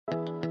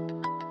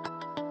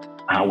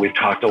We've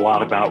talked a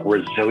lot about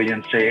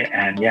resiliency,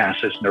 and yes,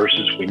 as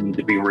nurses, we need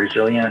to be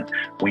resilient.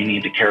 We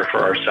need to care for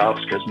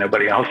ourselves because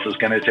nobody else is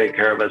going to take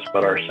care of us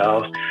but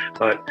ourselves.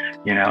 But,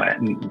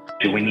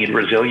 do we need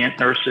resilient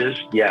nurses?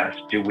 Yes.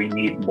 Do we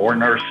need more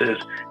nurses?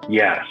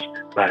 Yes.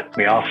 But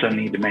we also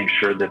need to make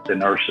sure that the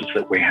nurses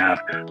that we have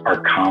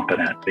are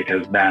competent,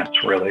 because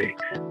that's really,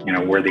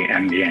 where the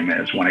end game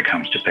is when it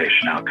comes to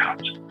patient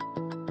outcomes.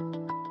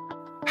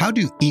 How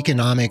do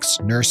economics,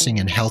 nursing,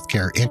 and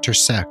healthcare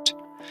intersect?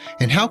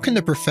 And how can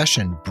the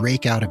profession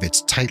break out of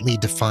its tightly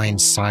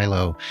defined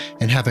silo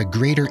and have a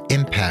greater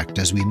impact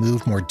as we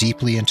move more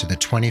deeply into the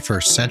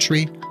 21st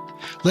century?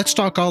 Let's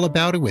talk all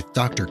about it with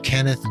Dr.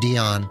 Kenneth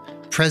Dion,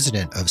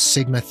 president of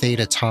Sigma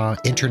Theta Tau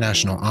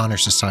International Honor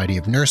Society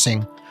of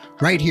Nursing,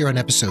 right here on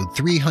episode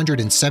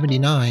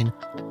 379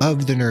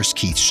 of The Nurse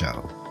Keith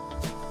Show.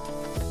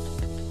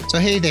 So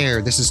hey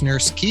there, this is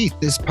Nurse Keith.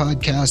 This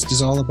podcast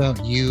is all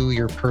about you,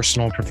 your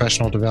personal and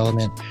professional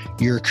development,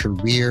 your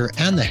career,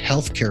 and the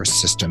healthcare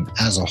system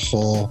as a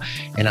whole.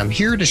 And I'm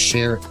here to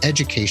share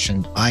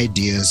education,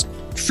 ideas,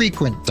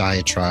 frequent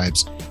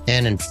diatribes,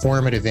 and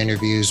informative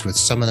interviews with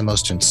some of the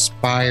most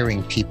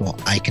inspiring people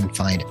I can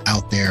find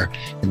out there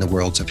in the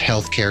worlds of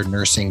healthcare,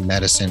 nursing,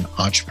 medicine,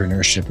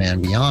 entrepreneurship,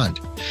 and beyond.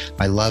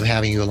 I love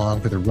having you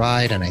along for the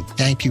ride, and I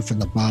thank you from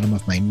the bottom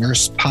of my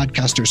nurse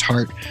podcaster's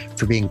heart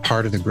for being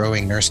part of the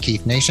growing Nurse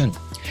Keith Nation.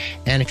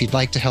 And if you'd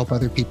like to help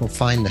other people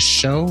find the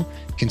show,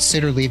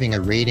 consider leaving a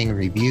rating and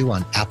review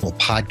on Apple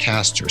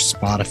Podcasts or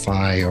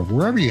Spotify or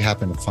wherever you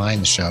happen to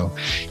find the show.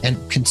 And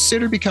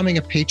consider becoming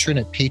a patron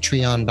at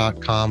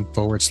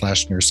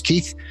patreon.com/Nurse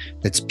Keith.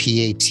 That's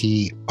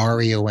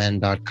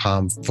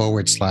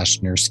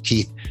patreon.com/Nurse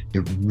Keith.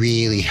 It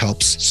really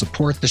helps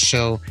support the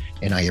show,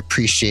 and I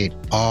appreciate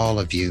all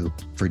of you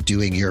for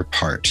doing your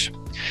part.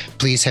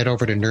 Please head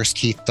over to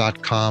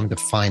nursekeith.com to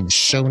find the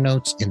show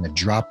notes in the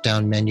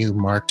drop-down menu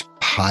marked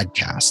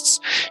podcasts.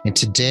 And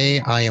today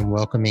I am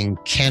welcoming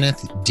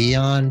Kenneth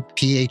Dion,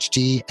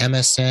 PhD,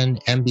 MSN,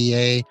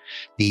 MBA,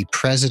 the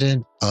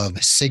president of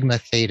Sigma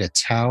Theta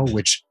Tau,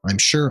 which I'm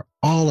sure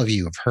all of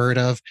you have heard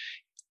of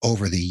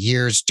over the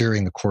years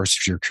during the course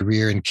of your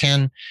career. And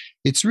Ken,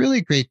 it's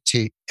really great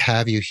to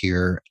have you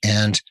here.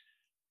 And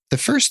the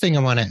first thing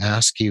I want to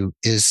ask you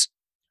is,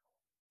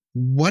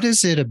 what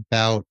is it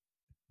about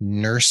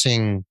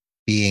nursing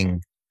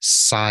being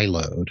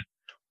siloed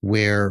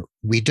where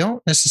we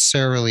don't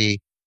necessarily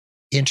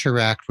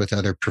interact with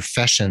other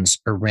professions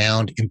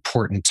around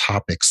important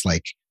topics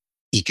like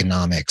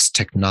economics,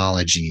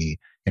 technology,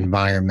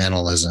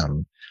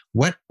 environmentalism?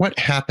 What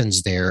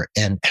happens there,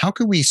 and how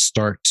can we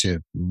start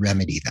to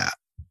remedy that?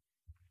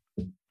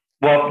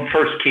 Well,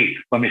 first, Keith,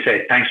 let me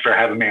say thanks for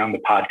having me on the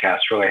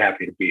podcast. Really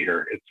happy to be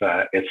here. It's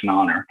an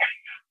honor.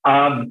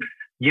 I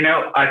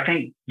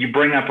think you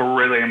bring up a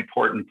really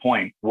important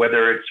point,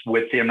 whether it's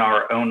within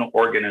our own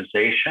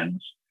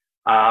organizations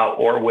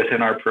or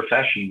within our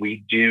profession.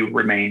 We do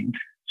remain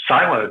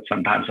siloed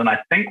sometimes, and I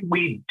think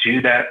we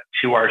do that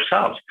to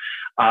ourselves.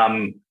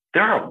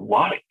 There are a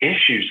lot of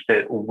issues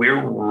that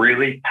we're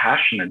really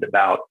passionate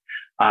about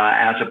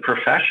as a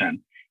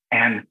profession,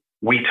 and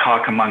we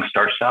talk amongst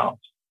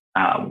ourselves.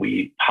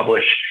 We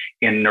publish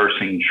in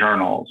nursing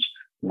journals.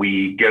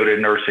 We go to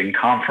nursing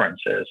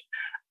conferences.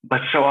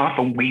 But so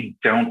often we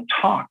don't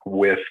talk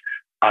with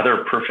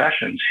other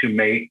professions who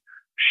may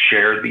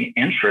share the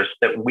interest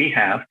that we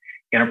have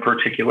in a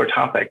particular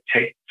topic.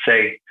 Take,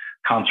 say,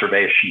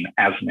 conservation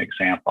as an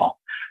example.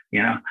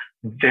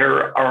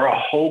 There are a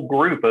whole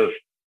group of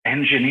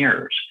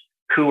engineers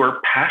who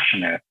are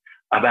passionate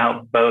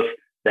about both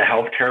the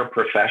healthcare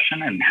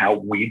profession and how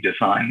we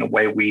design the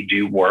way we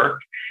do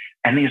work.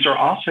 And these are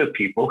also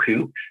people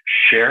who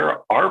share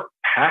our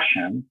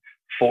passion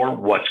for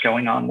what's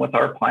going on with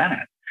our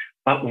planet.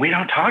 But we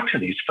don't talk to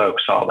these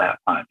folks all that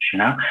much,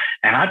 And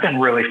I've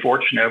been really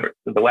fortunate over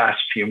the last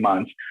few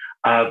months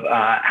of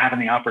having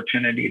the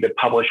opportunity to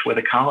publish with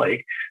a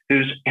colleague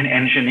who's an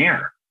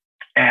engineer.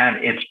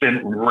 And it's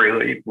been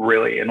really,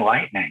 really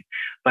enlightening.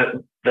 But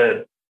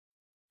the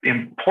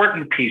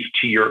important piece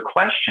to your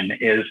question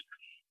is,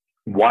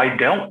 why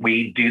don't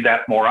we do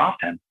that more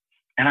often?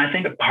 And I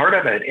think a part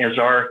of it is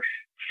our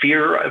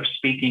fear of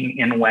speaking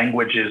in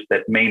languages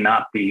that may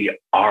not be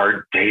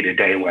our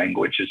day-to-day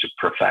language as a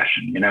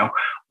profession.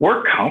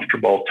 We're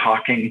comfortable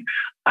talking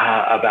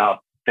about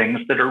things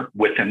that are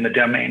within the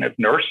domain of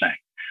nursing,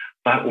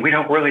 but we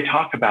don't really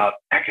talk about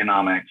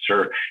economics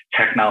or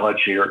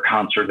technology or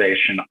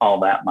conservation all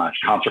that much.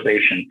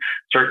 Conservation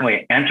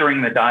certainly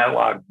entering the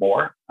dialogue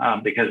more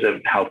because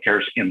of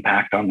healthcare's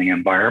impact on the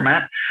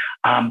environment.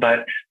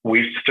 But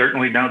we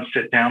certainly don't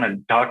sit down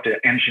and talk to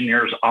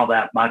engineers all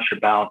that much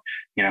about,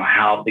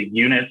 how the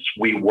units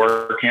we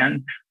work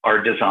in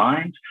are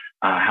designed,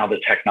 how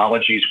the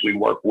technologies we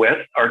work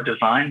with are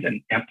designed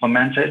and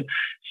implemented.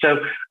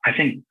 So I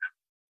think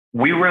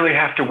we really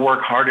have to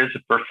work hard as a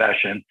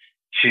profession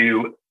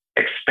to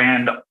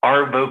expand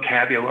our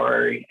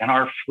vocabulary and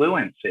our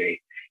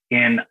fluency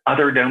in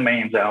other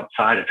domains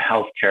outside of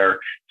healthcare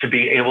to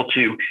be able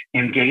to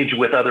engage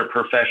with other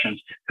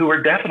professions who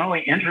are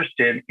definitely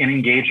interested in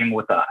engaging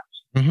with us?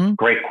 Mm-hmm.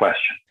 Great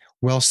question.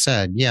 Well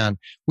said. Yeah.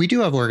 We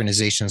do have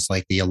organizations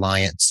like the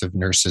Alliance of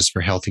Nurses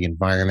for Healthy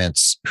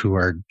Environments who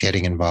are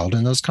getting involved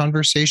in those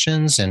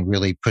conversations and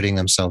really putting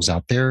themselves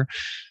out there.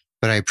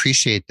 But I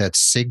appreciate that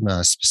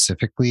Sigma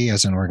specifically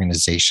as an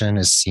organization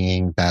is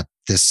seeing that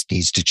this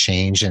needs to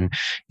change. And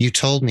you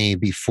told me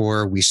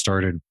before we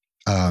started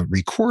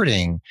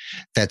recording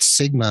that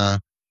Sigma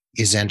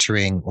is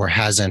entering or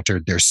has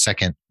entered their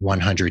second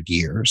 100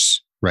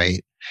 years,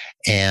 right?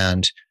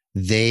 And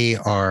they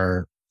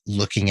are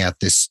looking at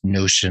this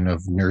notion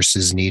of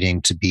nurses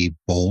needing to be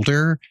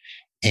bolder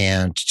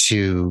and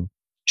to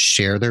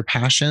share their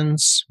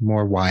passions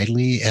more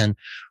widely. And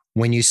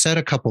when you said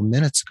a couple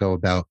minutes ago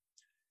about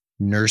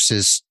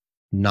nurses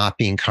not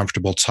being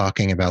comfortable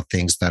talking about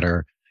things that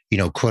are,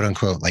 quote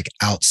unquote, like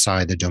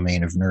outside the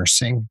domain of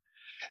nursing,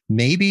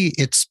 maybe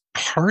it's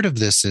part of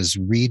this is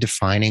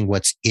redefining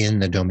what's in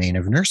the domain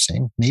of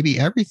nursing. Maybe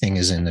everything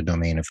is in the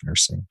domain of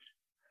nursing.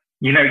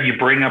 You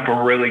bring up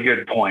a really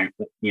good point.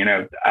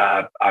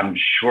 I'm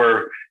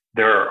sure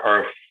there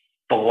are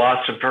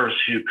philosophers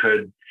who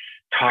could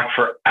talk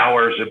for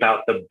hours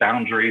about the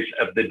boundaries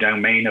of the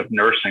domain of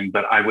nursing,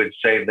 but I would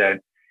say that,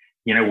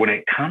 when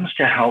it comes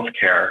to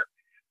healthcare,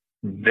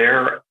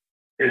 there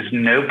is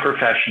no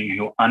profession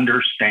who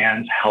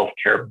understands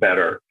healthcare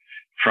better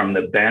from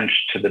the bench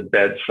to the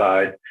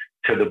bedside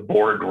to the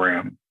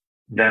boardroom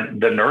than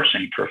the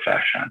nursing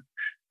profession.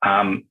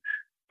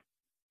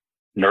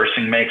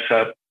 Nursing makes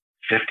up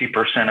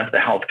 50% of the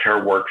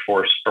healthcare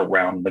workforce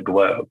around the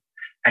globe.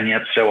 And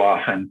yet so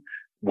often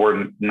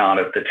we're not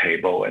at the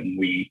table, and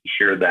we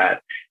hear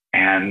that,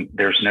 and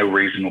there's no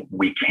reason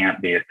we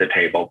can't be at the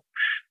table.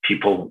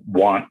 People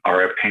want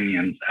our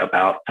opinions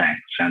about things.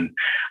 And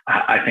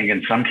I think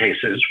in some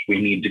cases we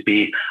need to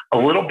be a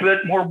little bit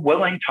more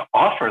willing to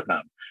offer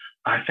them.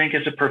 I think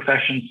as a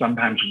profession,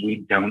 sometimes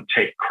we don't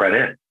take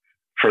credit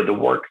for the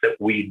work that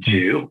we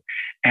do.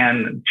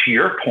 And to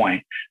your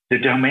point, the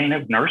domain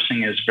of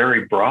nursing is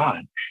very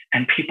broad,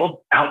 and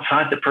people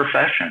outside the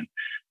profession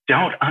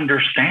don't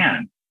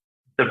understand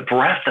the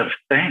breadth of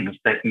things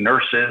that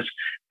nurses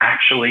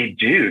actually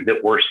do,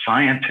 that we're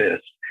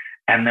scientists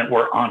and that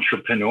we're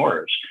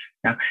entrepreneurs.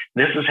 Now,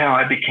 this is how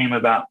I became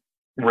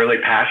really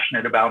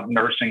passionate about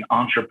nursing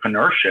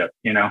entrepreneurship,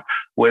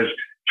 was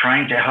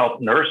trying to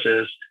help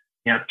nurses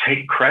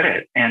take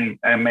credit and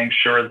make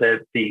sure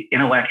that the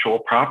intellectual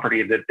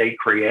property that they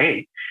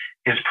create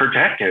is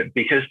protected,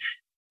 because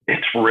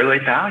it's really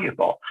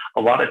valuable.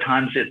 A lot of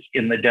times it's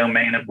in the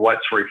domain of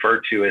what's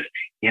referred to as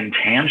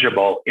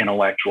intangible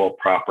intellectual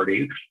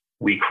property.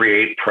 We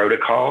create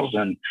protocols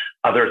and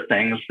other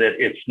things that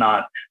it's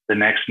not the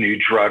next new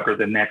drug or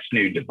the next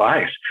new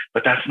device,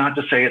 but that's not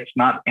to say it's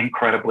not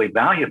incredibly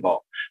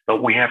valuable.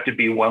 But we have to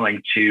be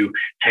willing to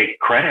take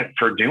credit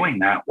for doing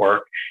that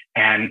work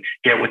and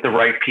get with the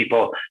right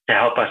people to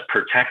help us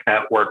protect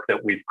that work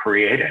that we've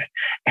created.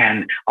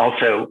 And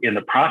also in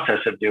the process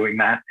of doing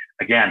that,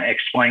 again,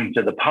 explain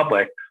to the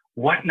public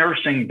what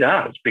nursing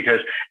does, because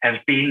as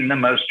being the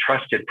most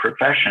trusted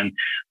profession,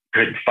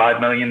 could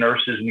 5 million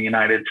nurses in the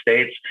United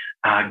States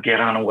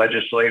get on a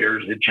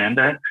legislator's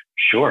agenda?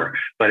 Sure.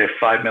 But if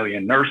 5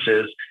 million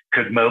nurses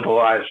could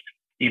mobilize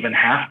even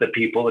half the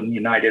people in the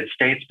United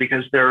States,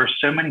 because there are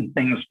so many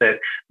things that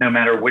no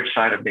matter which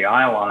side of the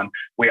aisle on,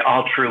 we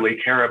all truly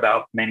care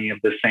about many of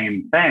the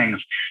same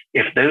things.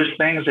 If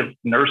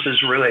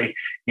nurses really,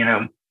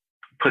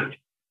 put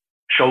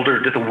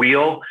shoulder to the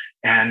wheel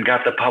and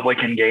got the public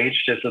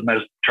engaged as the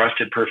most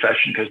trusted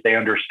profession because they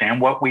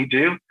understand what we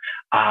do,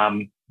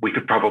 we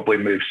could probably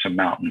move some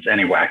mountains.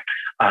 Anyway,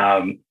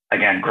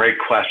 again, great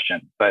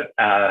question, but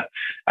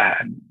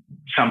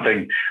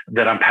something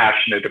that I'm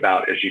passionate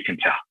about, as you can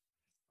tell.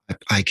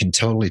 I can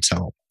totally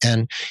tell.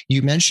 And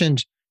you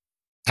mentioned,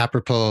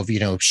 apropos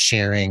of,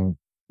 sharing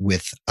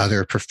with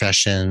other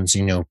professions,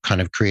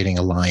 kind of creating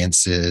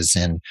alliances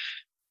and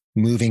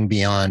moving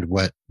beyond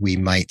what we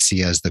might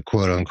see as the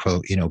quote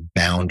unquote,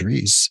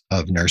 boundaries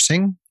of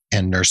nursing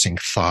and nursing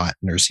thought,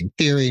 nursing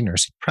theory,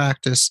 nursing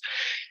practice.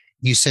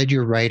 You said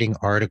you're writing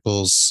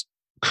articles,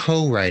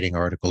 co-writing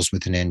articles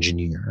with an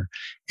engineer.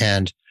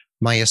 And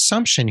my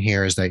assumption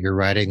here is that you're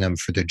writing them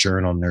for the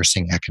journal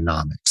Nursing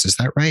Economics. Is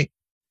that right?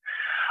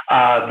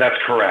 That's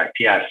correct.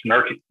 Yes.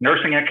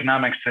 Nursing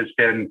Economics has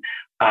been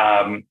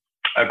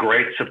a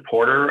great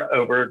supporter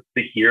over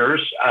the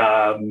years.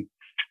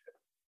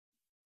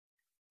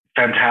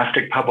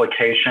 Fantastic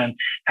publication,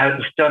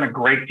 has done a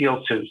great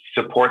deal to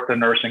support the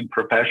nursing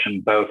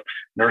profession, both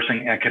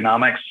Nursing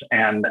Economics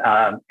and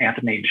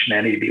Anthony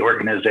Giannetti, the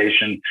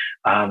organization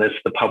that's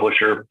the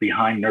publisher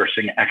behind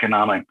Nursing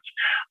Economics.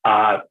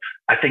 I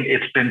think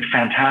it's been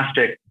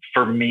fantastic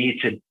for me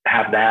to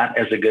have that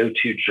as a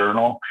go-to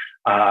journal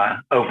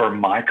over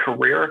my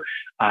career,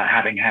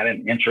 having had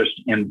an interest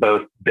in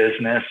both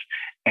business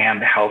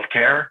and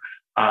healthcare.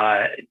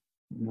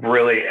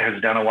 really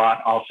has done a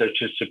lot also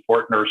to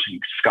support nursing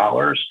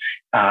scholars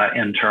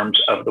in terms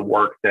of the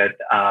work that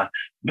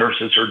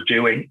nurses are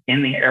doing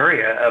in the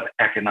area of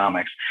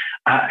economics,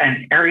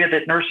 an area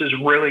that nurses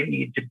really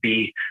need to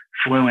be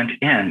fluent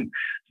in.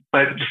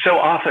 But so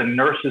often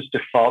nurses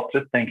default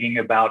to thinking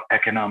about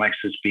economics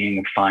as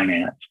being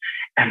finance.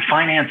 And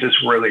finance is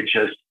really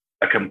just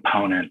a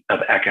component of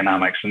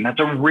economics. And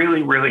that's a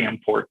really, really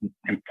important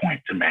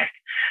point to make.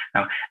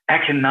 Now,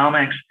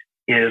 economics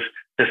is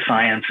the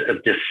science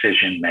of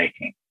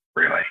decision-making,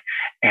 really,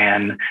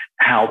 and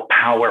how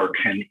power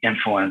can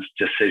influence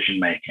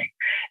decision-making.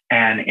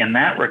 And in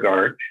that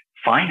regard,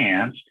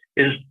 finance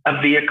is a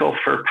vehicle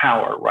for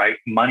power, right?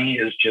 Money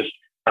is just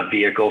a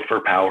vehicle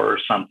for power, or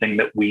something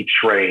that we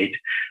trade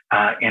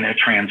in a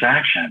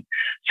transaction.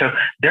 So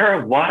there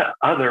are a lot of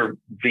other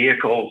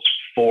vehicles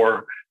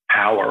for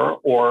power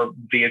or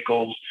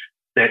vehicles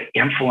that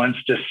influence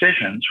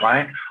decisions,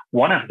 right?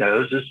 One of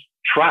those is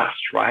trust,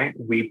 right?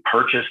 We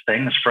purchase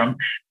things from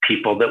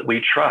people that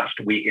we trust.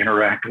 We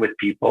interact with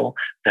people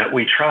that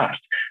we trust.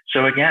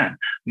 So again,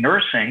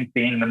 nursing,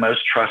 being the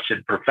most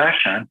trusted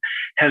profession,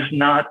 has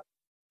not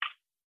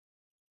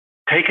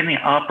taken the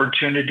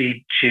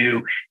opportunity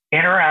to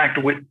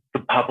interact with the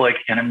public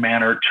in a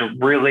manner to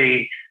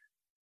really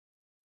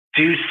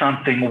do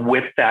something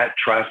with that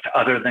trust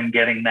other than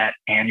getting that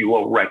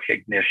annual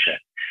recognition.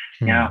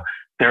 You know,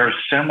 there are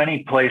so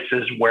many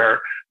places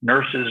where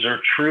nurses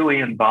are truly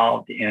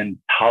involved in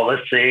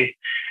policy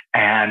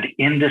and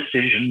in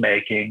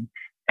decision-making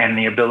and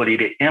the ability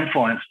to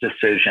influence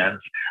decisions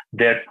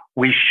that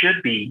we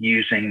should be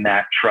using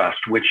that trust,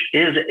 which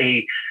is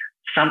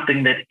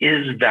something that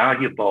is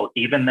valuable,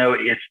 even though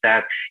it's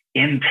that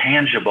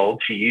intangible,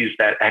 to use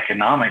that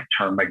economic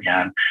term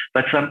again,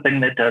 but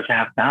something that does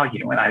have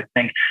value. And I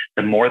think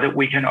the more that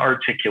we can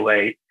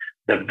articulate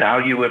the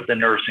value of the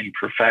nursing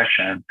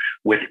profession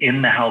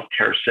within the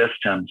healthcare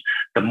systems,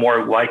 the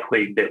more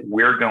likely that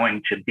we're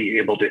going to be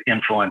able to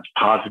influence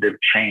positive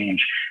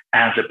change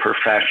as a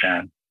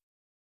profession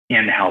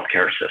in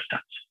healthcare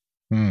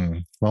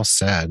systems. Well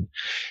said.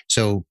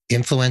 So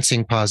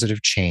influencing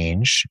positive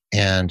change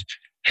and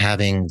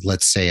having,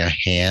 let's say, a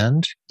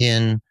hand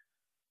in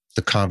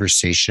the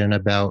conversation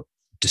about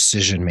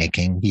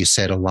decision-making. You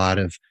said a lot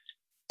of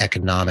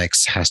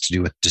economics has to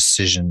do with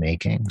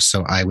decision-making.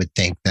 So I would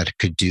think that it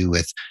could do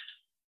with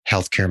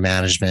healthcare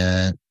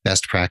management,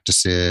 best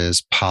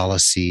practices,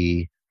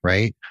 policy,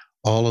 right?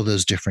 All of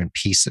those different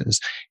pieces.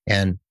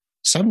 And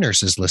some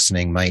nurses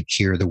listening might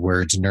hear the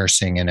words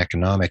nursing and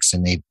economics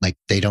and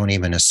they don't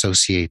even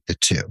associate the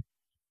two.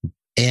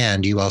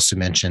 And you also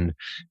mentioned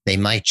they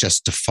might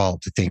just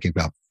default to thinking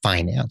about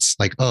finance,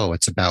 like, oh,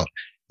 it's about,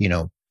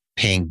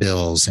 paying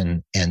bills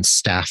and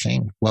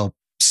staffing. Well,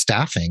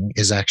 staffing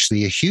is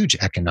actually a huge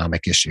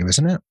economic issue,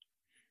 isn't it?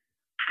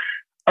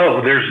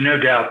 Oh, there's no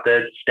doubt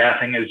that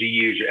staffing is a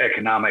huge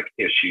economic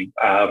issue.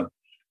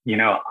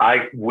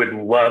 I would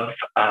love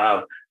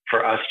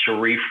for us to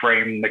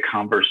reframe the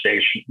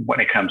conversation when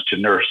it comes to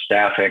nurse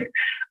staffing,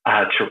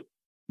 to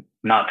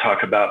not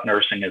talk about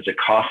nursing as a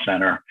cost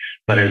center,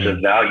 but as a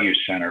value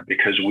center,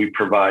 because we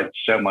provide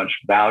so much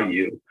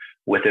value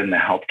within the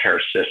healthcare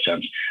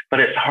systems. But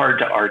it's hard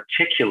to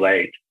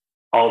articulate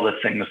all the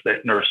things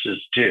that nurses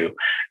do.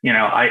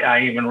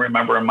 I even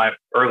remember in my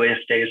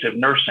earliest days of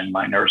nursing,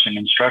 my nursing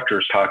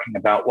instructors talking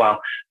about, well,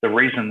 the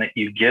reason that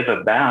you give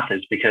a bath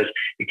is because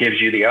it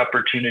gives you the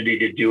opportunity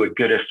to do a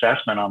good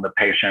assessment on the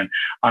patient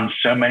on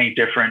so many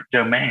different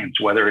domains,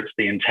 whether it's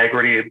the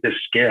integrity of the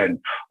skin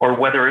or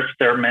whether it's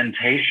their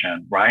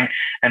mentation, right?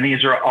 And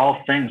these are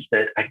all things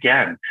that,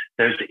 again,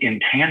 those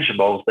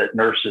intangibles that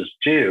nurses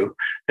do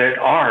that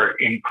are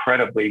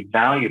incredibly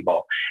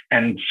valuable.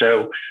 And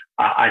so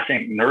I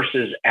think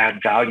nurses add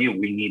value.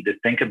 We need to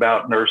think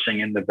about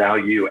nursing in the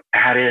value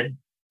added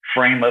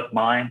frame of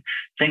mind.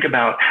 Think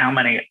about how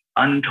many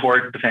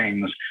untoward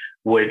things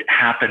would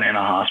happen in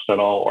a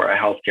hospital or a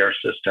healthcare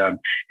system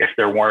if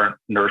there weren't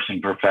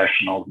nursing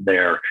professionals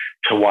there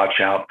to watch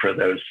out for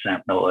those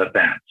sentinel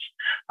events.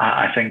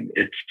 I think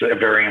it's a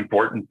very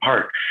important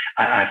part.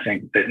 I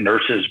think that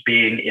nurses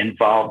being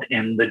involved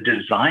in the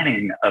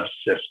designing of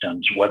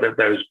systems, whether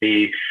those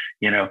be,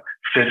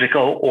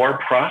 physical or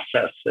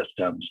process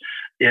systems,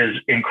 is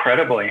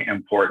incredibly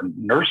important.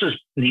 Nurses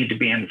need to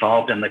be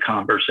involved in the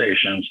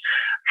conversations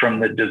from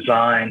the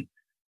design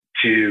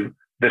to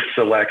the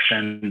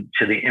selection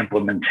to the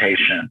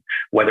implementation.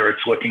 Whether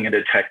it's looking at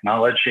a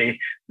technology,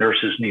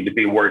 nurses need to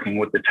be working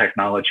with the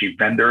technology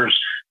vendors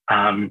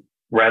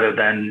rather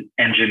than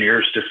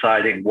engineers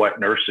deciding what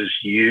nurses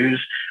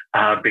use,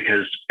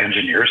 because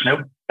engineers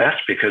know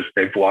best because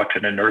they've walked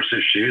in a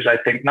nurse's shoes. I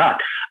think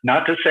not.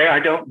 Not to say I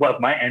don't love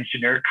my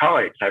engineer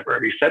colleagues. I've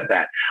already said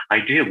that. I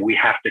do. We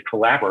have to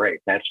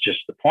collaborate. That's just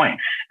the point.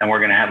 And we're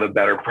going to have a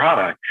better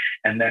product.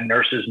 And then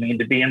nurses need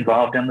to be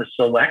involved in the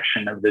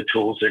selection of the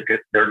tools that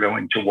they're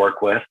going to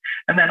work with,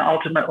 and then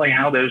ultimately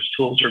how those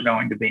tools are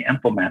going to be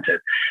implemented.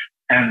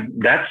 And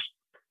that's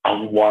a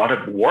lot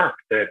of work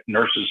that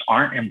nurses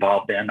aren't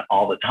involved in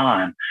all the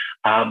time,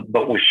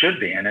 but we should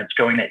be. And it's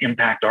going to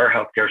impact our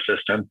healthcare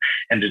system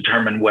and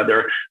determine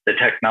whether the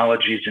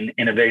technologies and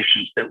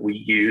innovations that we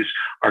use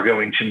are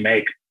going to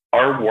make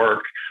our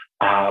work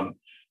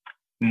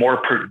more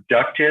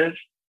productive.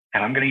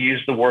 And I'm going to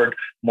use the word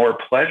more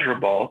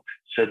pleasurable,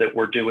 so that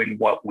we're doing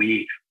what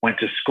we went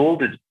to school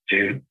to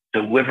do,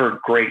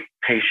 deliver great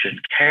patient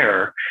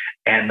care,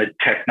 and the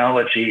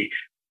technology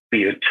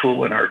be a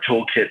tool in our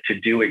toolkit to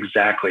do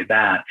exactly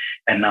that,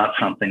 and not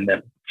something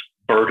that's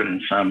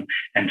burdensome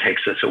and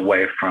takes us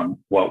away from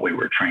what we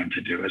were trained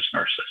to do as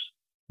nurses.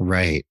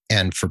 Right.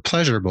 And for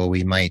pleasurable,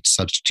 we might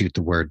substitute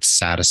the word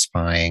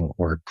satisfying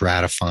or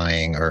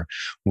gratifying or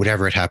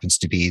whatever it happens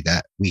to be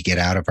that we get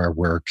out of our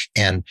work.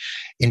 And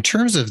in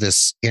terms of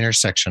this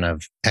intersection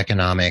of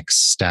economics,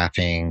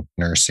 staffing,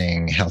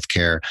 nursing,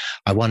 healthcare,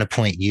 I want to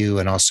point you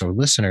and also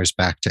listeners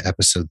back to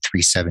episode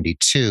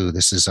 372.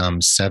 This is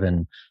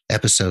 7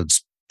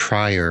 episodes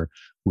prior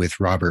with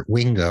Robert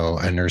Wingo,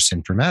 a nurse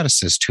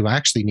informaticist who I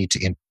actually need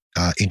to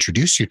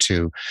introduce you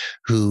to,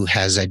 who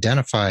has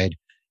identified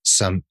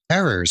some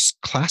errors,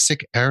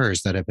 classic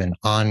errors that have been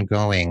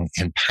ongoing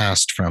and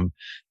passed from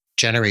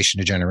generation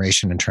to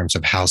generation in terms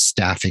of how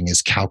staffing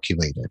is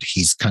calculated.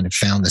 He's kind of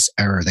found this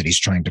error that he's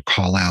trying to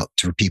call out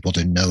for people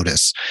to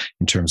notice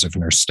in terms of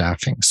nurse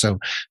staffing. So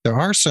there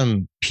are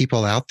some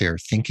people out there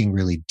thinking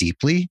really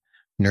deeply,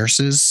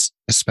 nurses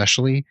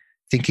especially,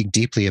 thinking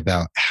deeply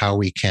about how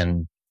we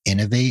can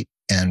innovate.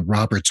 And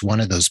Robert's one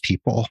of those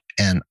people.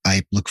 And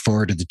I look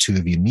forward to the two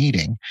of you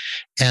meeting.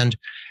 And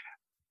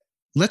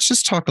let's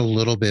just talk a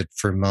little bit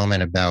for a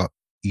moment about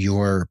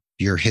your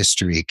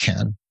history,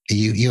 Ken.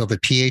 You have a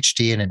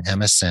PhD and an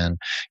MSN.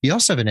 You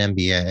also have an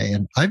MBA.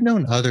 And I've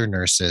known other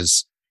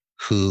nurses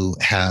who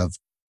have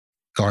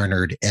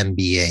garnered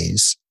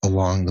MBAs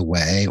along the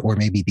way, or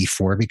maybe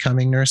before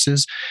becoming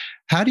nurses.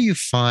 How do you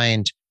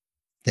find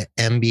the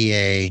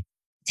MBA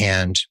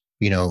and,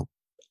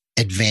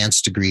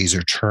 advanced degrees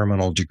or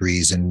terminal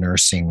degrees in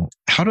nursing?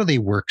 How do they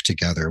work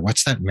together?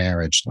 What's that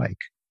marriage like?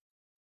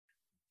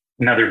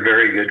 Another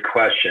very good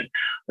question.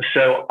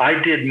 So I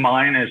did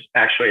mine as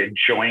actually a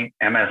joint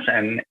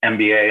MSN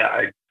MBA.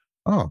 I,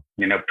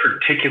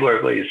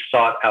 particularly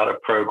sought out a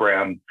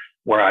program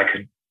where I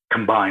could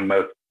combine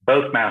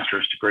both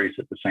master's degrees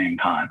at the same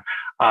time.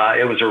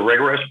 It was a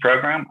rigorous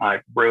program.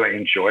 I really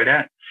enjoyed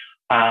it.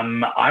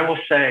 I will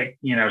say,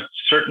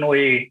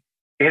 certainly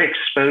it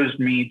exposed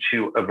me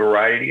to a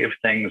variety of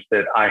things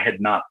that I had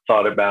not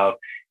thought about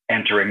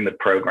entering the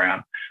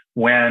program.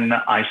 When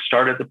I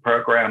started the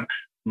program,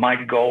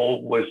 my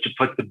goal was to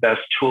put the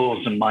best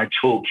tools in my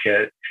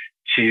toolkit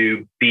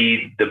to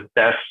be the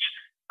best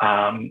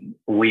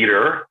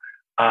leader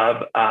of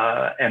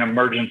an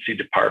emergency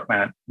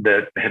department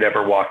that had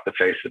ever walked the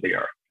face of the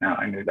earth. Now,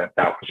 I knew that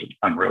was an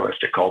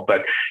unrealistic goal,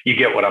 but you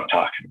get what I'm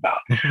talking about.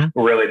 Mm-hmm.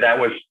 Really,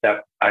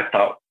 that I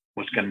thought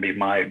was going to be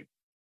my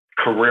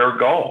career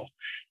goal.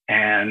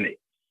 And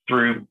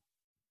through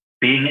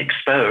being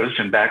exposed,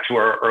 and back to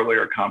our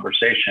earlier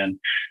conversation,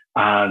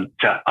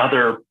 to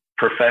other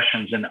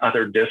professions and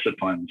other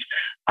disciplines,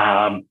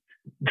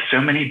 so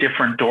many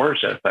different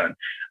doors open.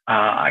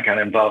 I got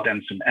involved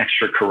in some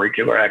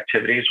extracurricular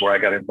activities where I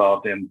got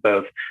involved in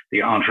both the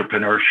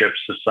Entrepreneurship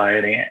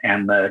Society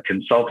and the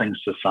Consulting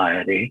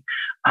Society,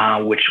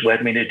 which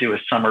led me to do a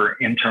summer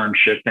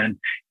internship in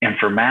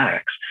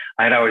informatics.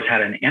 I'd always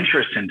had an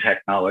interest in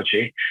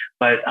technology,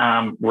 but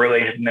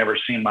really had never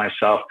seen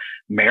myself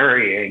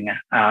marrying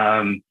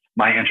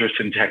my interest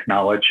in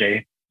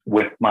technology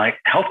with my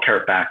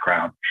healthcare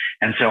background.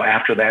 And so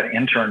after that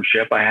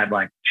internship, I had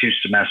like 2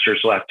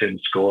 semesters left in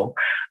school.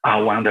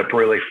 I wound up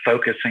really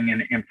focusing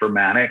in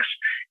informatics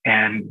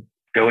and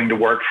going to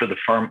work for the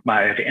firm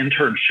I had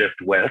internship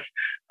with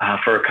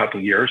for a couple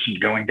of years,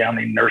 and going down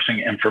the nursing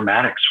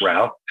informatics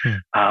route,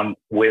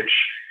 which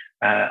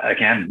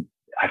again,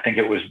 I think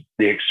it was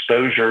the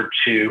exposure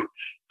to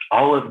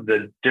all of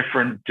the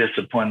different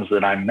disciplines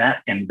that I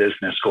met in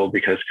business school,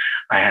 because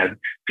I had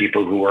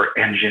people who were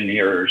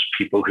engineers,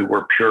 people who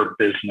were pure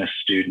business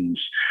students,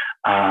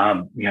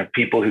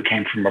 people who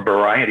came from a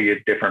variety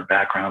of different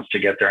backgrounds to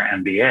get their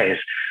MBAs.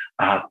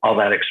 All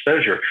that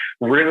exposure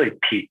really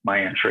piqued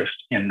my interest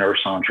in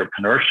nurse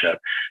entrepreneurship.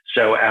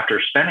 So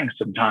after spending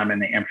some time in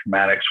the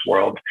informatics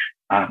world,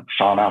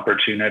 saw an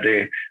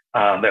opportunity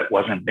that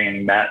wasn't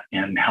being met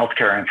in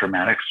healthcare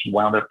informatics,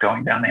 wound up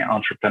going down the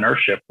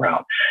entrepreneurship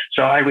route.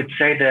 So I would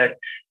say that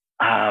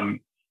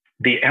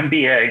the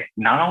MBA,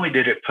 not only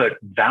did it put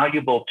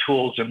valuable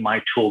tools in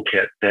my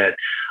toolkit that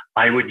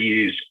I would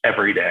use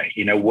every day,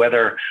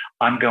 whether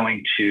I'm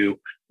going to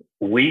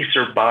lease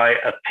or buy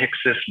a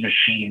Pixis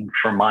machine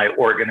for my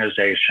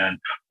organization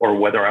or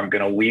whether I'm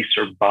going to lease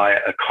or buy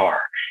a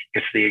car.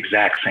 It's the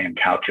exact same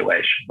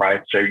calculation,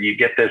 right? So you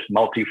get this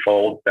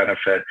multifold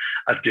benefit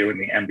of doing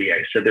the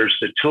MBA. So there's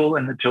the tool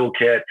in the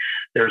toolkit.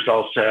 There's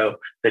also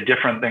the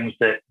different things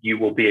that you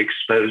will be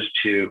exposed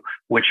to,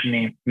 which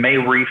may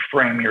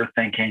reframe your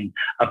thinking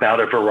about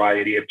a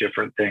variety of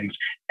different things.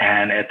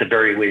 And at the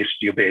very least,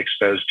 you'll be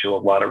exposed to a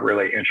lot of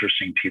really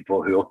interesting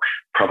people who will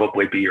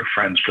probably be your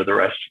friends for the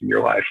rest of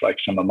your life, like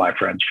some of my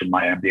friends from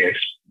my MBA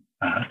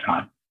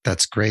time.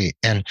 That's great.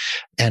 And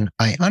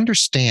I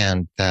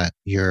understand that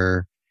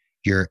your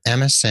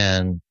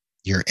MSN,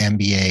 your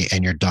MBA,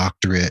 and your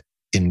doctorate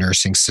in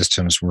nursing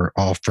systems were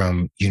all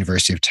from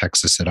University of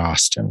Texas at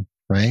Austin,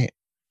 right?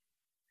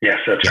 Yes,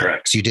 that's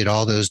correct. So you did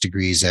all those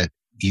degrees at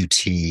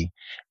UT.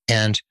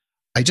 And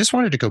I just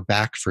wanted to go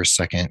back for a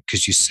second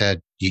because you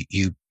said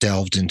you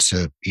delved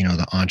into,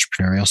 the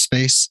entrepreneurial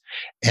space.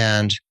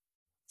 And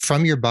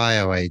from your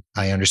bio,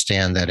 I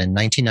understand that in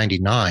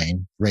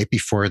 1999, right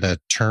before the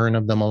turn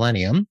of the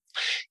millennium,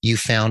 you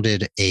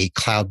founded a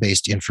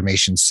cloud-based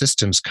information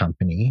systems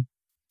company,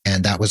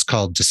 and that was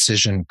called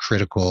Decision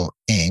Critical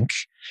Inc.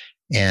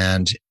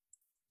 And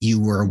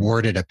you were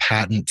awarded a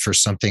patent for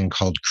something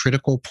called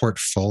Critical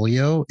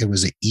Portfolio. It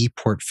was an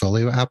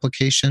e-portfolio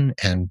application,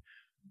 and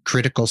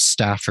Critical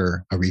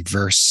Staffer, a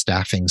reverse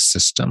staffing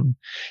system.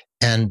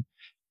 And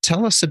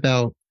tell us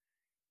about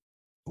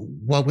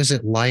what was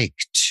it like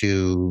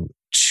to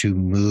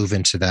move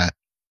into that,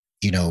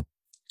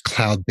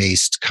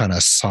 cloud-based kind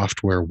of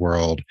software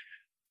world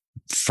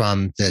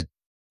from the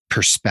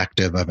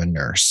perspective of a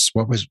nurse?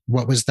 What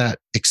was that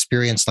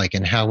experience like,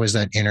 and how was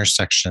that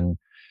intersection,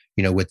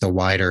 with the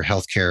wider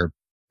healthcare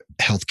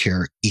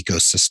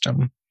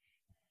ecosystem?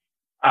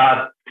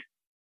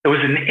 It was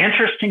an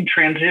interesting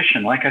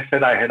transition. Like I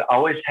said, I had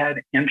always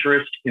had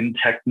interest in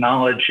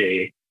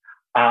technology.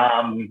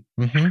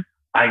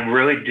 I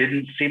really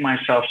didn't see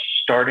myself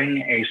starting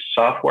a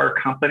software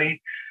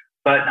company,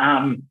 but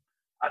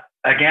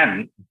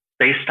again,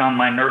 based on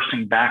my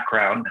nursing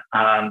background,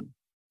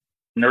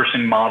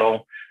 nursing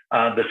model,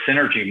 the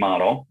synergy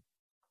model,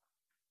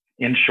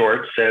 in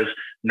short, says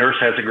nurse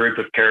has a group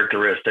of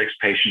characteristics,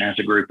 patient has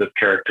a group of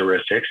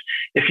characteristics.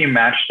 If you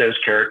match those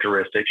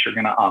characteristics, you're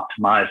going to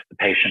optimize the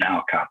patient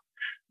outcome.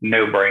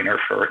 No brainer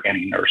for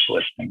any nurse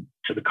listening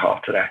to the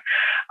call today.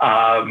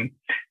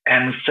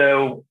 And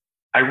so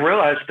I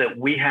realized that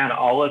we had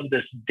all of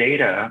this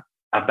data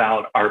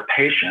about our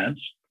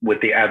patients with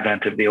the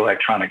advent of the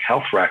electronic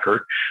health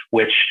record,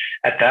 which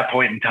at that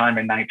point in time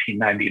in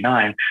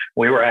 1999,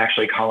 we were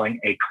actually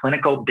calling a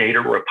clinical data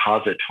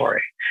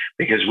repository,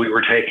 because we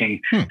were taking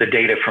the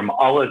data from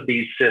all of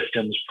these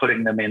systems,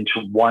 putting them into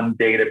one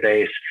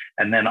database,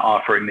 and then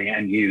offering the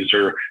end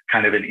user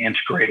kind of an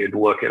integrated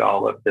look at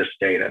all of this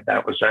data.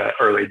 That was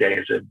early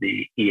days of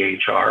the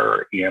EHR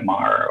or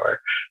EMR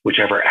or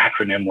whichever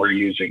acronym we're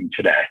using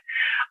today.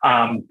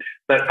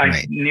 But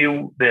I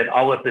knew that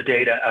all of the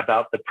data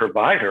about the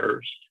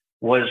providers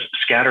was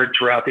scattered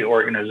throughout the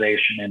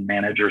organization in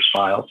managers'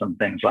 files and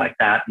things like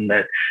that. And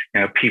that,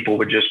 people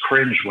would just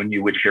cringe when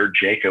you would hear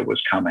JACA was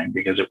coming,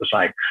 because it was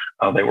like,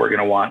 oh, they were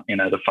going to want,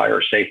 the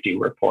fire safety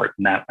report.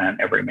 And that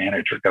meant every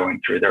manager going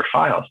through their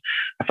files.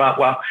 I thought,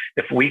 well,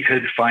 if we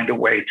could find a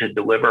way to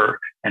deliver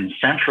and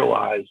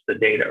centralize the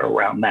data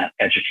around that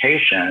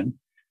education,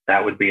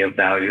 that would be of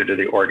value to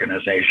the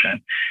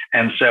organization.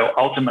 And so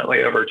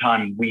ultimately, over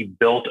time, we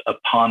built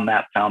upon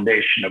that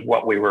foundation of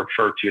what we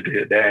refer to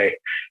today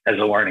as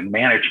a learning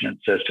management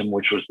system,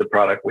 which was the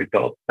product we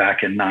built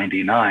back in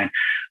 99.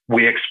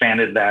 We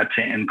expanded that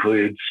to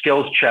include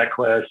skills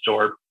checklists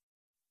or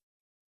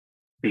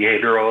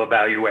behavioral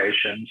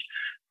evaluations,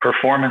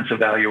 performance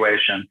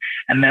evaluation,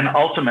 and then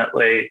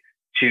ultimately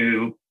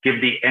to give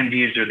the end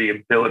user the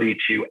ability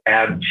to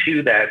add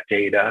to that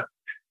data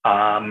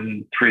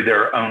through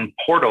their own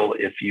portal,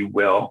 if you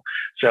will.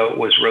 So it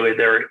was really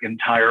their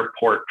entire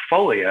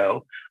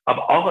portfolio of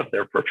all of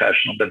their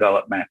professional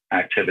development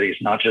activities,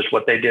 not just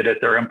what they did at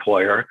their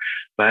employer,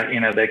 but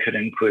they could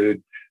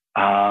include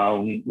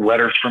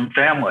letters from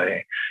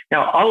family,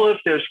 all of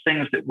those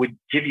things that would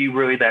give you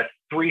really that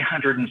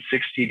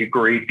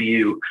 360-degree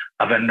view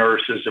of a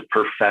nurse as a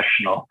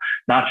professional,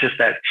 not just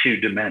that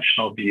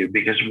two-dimensional view,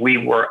 because we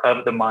were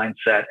of the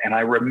mindset, and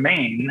I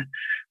remain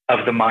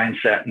of the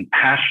mindset and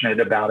passionate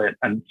about it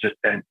and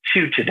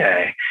to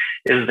today,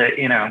 is that,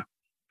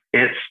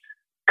 it's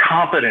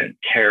competent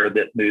care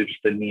that moves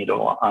the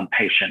needle on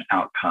patient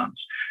outcomes.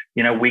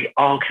 We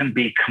all can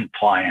be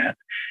compliant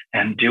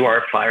and do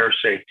our fire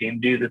safety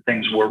and do the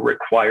things we're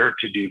required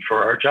to do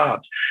for our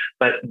jobs.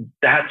 But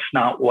that's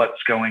not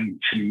what's going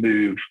to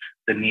move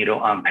the needle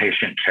on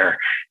patient care.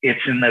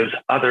 It's in those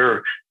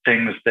other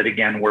things that,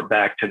 again, we're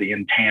back to the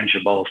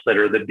intangibles that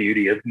are the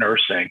beauty of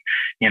nursing.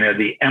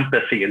 The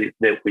empathy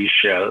that we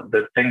show,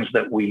 the things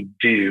that we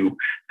do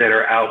that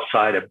are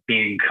outside of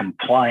being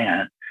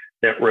compliant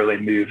that really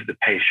move the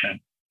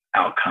patient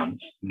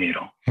outcomes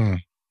needle.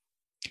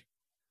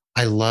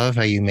 I love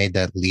how you made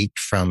that leap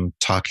from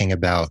talking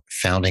about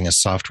founding a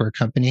software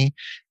company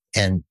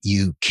and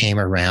you came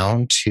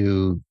around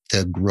to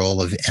the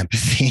role of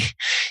empathy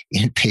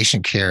in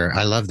patient care.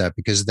 I love that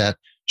because that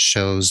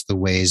shows the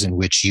ways in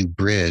which you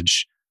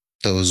bridge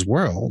those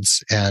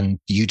worlds. And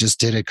you just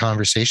did it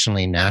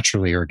conversationally,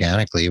 naturally,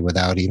 organically,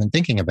 without even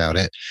thinking about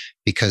it,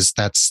 because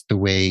that's the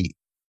way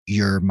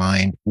your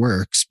mind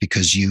works,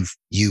 because you've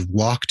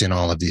walked in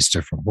all of these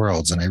different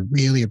worlds. And I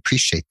really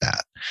appreciate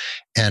that.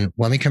 And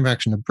when we come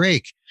back from the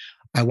break,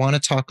 I want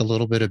to talk a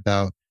little bit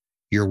about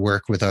your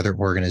work with other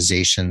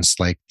organizations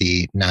like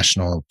the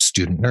National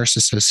Student Nurse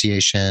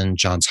Association,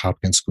 Johns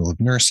Hopkins School of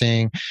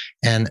Nursing,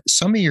 and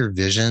some of your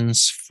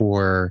visions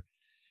for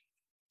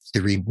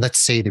let's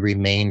say the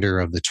remainder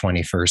of the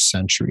 21st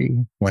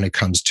century when it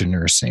comes to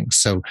nursing.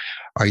 So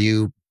are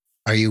you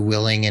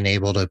willing and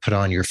able to put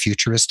on your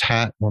futurist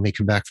hat when we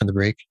come back from the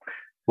break?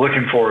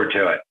 Looking forward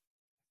to it.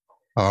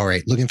 All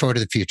right. Looking forward to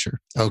the future.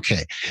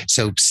 Okay.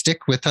 So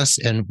stick with us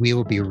and we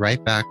will be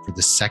right back for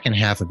the second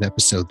half of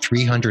episode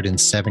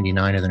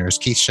 379 of the Nurse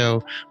Keith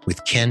Show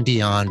with Ken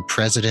Dion,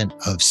 president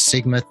of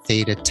Sigma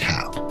Theta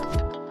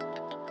Tau.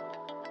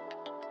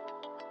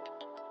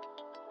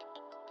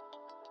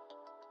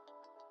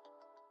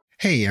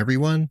 Hey,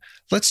 everyone.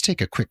 Let's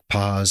take a quick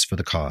pause for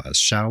the cause,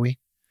 shall we?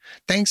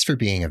 Thanks for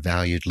being a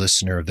valued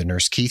listener of the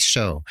Nurse Keith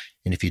Show.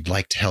 And if you'd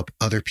like to help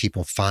other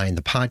people find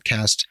the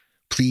podcast,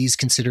 please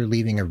consider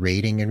leaving a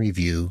rating and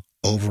review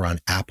over on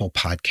Apple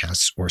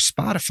Podcasts or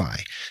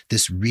Spotify.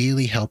 This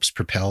really helps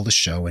propel the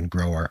show and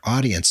grow our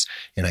audience,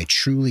 and I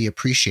truly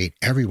appreciate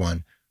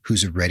everyone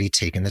who's already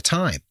taken the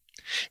time.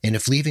 And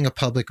if leaving a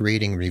public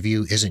rating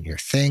review isn't your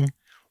thing,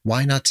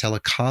 why not tell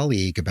a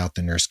colleague about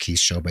the Nurse Keith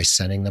Show by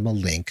sending them a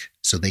link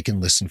so they can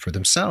listen for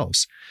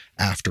themselves?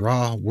 After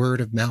all,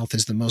 word of mouth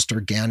is the most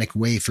organic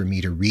way for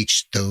me to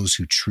reach those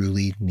who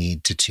truly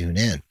need to tune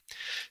in.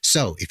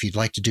 So if you'd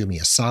like to do me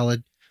a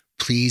solid,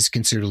 please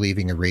consider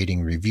leaving a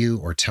rating review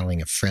or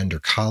telling a friend or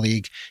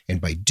colleague. And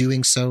by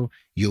doing so,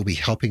 you'll be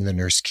helping the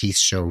Nurse Keith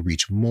Show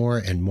reach more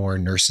and more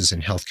nurses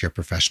and healthcare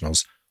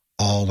professionals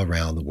all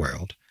around the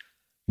world.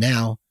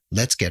 Now,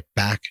 let's get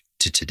back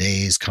to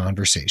today's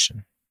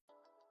conversation.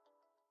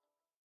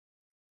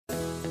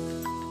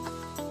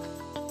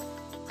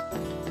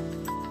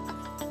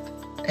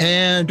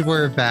 And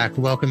we're back.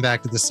 Welcome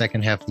back to the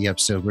second half of the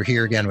episode. We're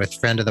here again with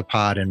friend of the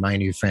pod and my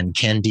new friend,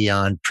 Ken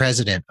Dion,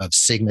 president of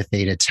Sigma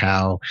Theta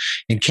Tau.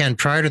 And Ken,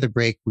 prior to the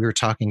break, we were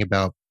talking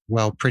about,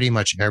 well, pretty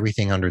much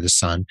everything under the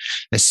sun,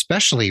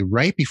 especially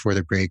right before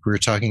the break. We were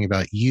talking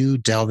about you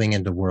delving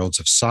into worlds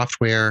of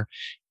software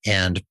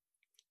and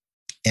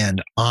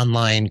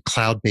online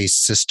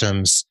cloud-based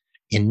systems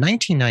in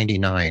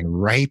 1999,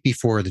 right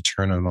before the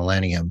turn of the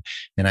millennium.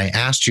 And I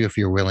asked you if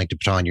you're willing to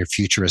put on your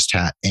futurist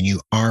hat, and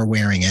you are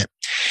wearing it.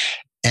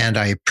 And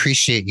I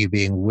appreciate you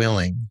being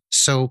willing.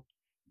 So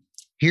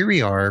here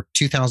we are,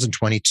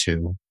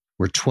 2022.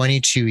 We're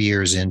 22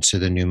 years into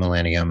the new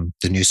millennium,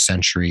 the new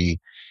century.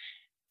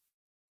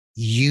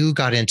 You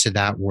got into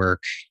that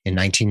work in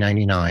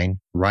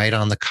 1999, right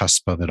on the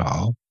cusp of it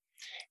all.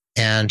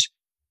 And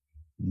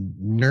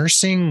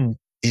nursing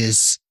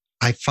is,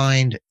 I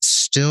find,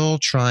 still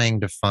trying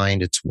to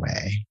find its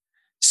way,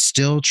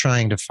 still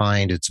trying to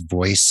find its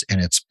voice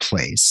and its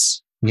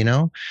place. You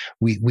know,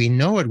 we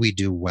know what we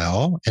do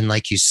well. And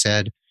like you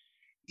said,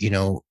 you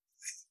know,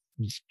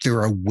 there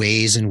are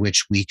ways in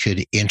which we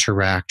could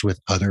interact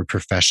with other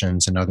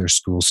professions and other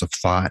schools of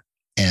thought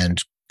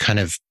and kind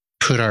of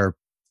put our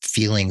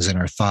feelings and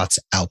our thoughts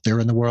out there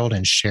in the world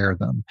and share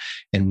them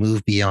and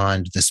move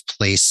beyond this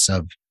place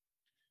of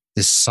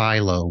this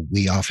silo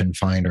we often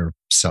find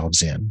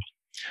ourselves in.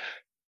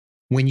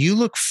 When you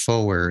look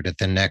forward at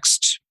the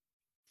next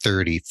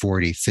 30,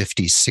 40,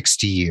 50,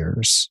 60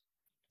 years,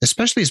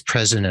 especially as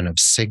president of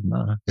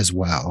Sigma as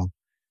well,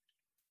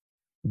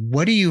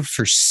 what do you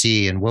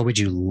foresee and what would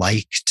you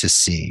like to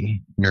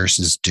see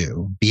nurses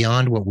do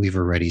beyond what we've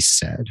already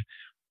said?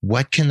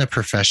 What can the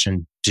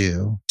profession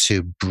do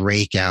to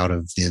break out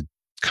of the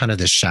kind of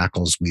the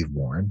shackles we've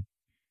worn?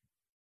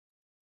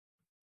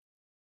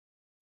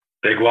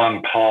 Big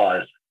long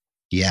pause.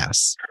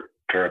 Yes.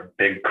 For a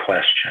big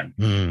question.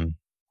 Mm.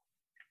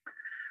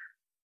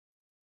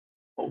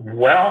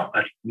 Well,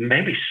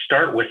 maybe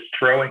start with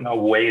throwing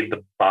away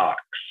the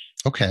box.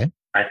 Okay.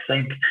 I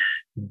think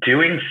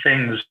doing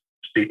things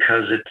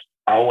because it's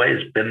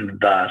always been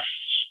thus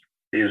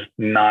is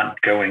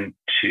not going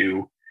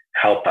to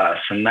help us.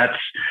 And that's,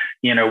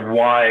 you know,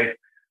 why,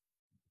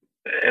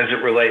 as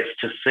it relates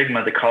to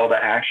Sigma, the call to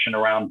action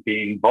around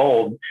being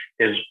bold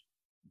is,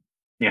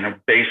 you know,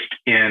 based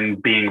in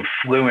being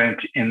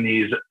fluent in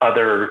these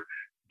other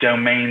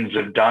domains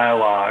of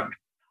dialogue,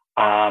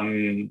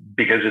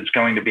 because it's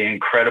going to be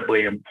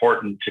incredibly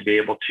important to be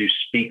able to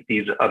speak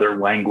these other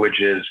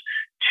languages,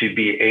 to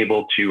be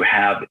able to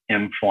have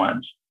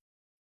influence.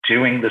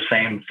 Doing the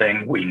same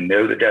thing, we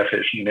know the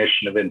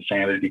definition of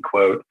insanity,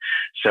 quote,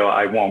 so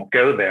I won't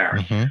go there.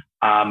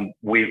 Mm-hmm.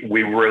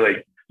 We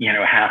really, you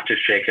know, have to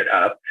shake it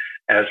up.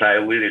 As I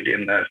alluded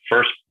in the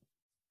first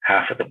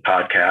half of the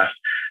podcast,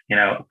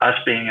 us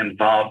being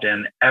involved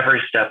in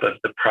every step of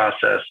the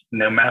process,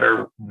 no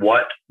matter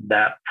what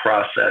that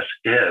process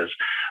is.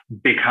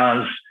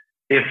 Because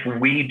if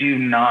we do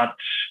not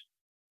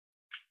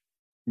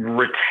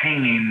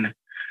retain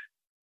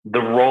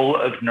the role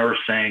of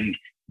nursing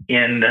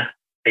in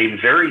a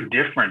very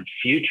different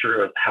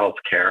future of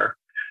healthcare,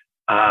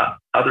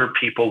 other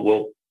people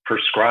will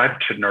prescribe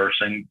to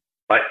nursing,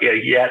 but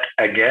yet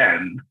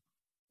again,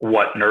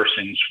 what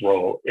nursing's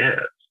role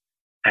is.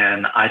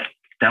 And I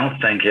don't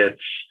think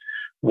it's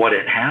what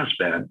it has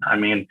been. I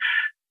mean,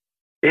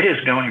 it is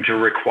going to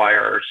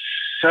require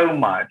so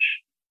much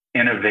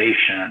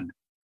innovation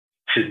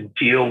to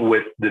deal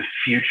with the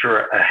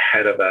future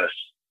ahead of us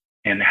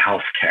in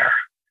healthcare.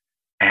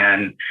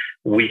 And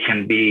we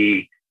can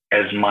be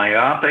as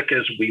myopic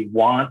as we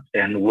want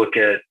and look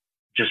at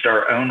just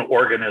our own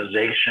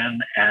organization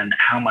and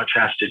how much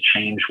has to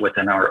change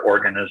within our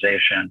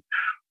organization,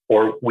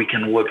 or we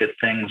can look at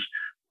things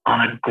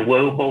on a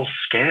global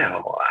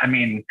scale. I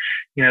mean,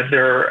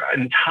 there are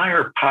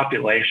entire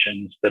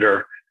populations that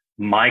are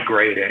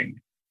migrating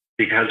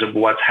because of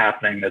what's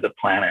happening to the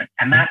planet,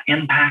 and that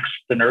impacts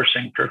the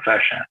nursing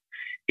profession.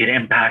 It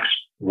impacts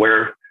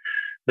where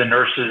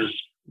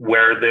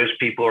those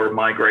people are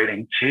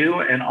migrating to,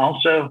 and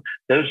also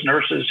those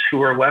nurses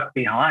who are left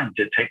behind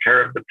to take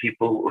care of the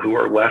people who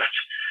are left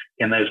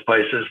in those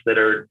places that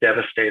are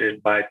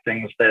devastated by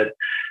things that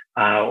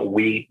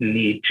we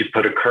need to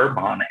put a curb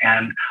on.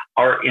 And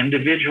our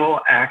individual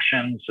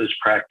actions as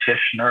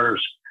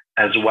practitioners,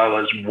 as well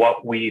as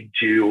what we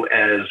do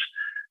as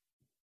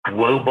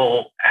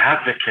global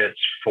advocates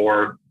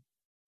for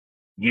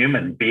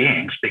human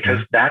beings, because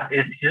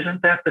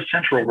isn't that the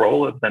central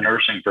role of the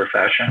nursing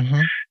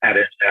profession at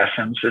its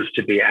essence, is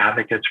to be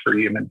advocates for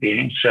human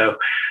beings. So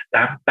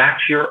back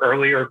to your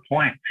earlier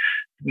point,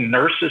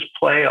 nurses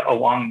play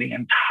along the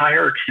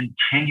entire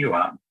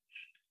continuum,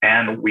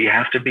 and we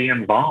have to be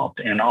involved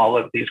in all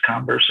of these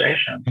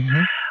conversations.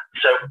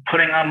 So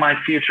putting on my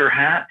future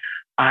hat,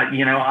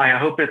 I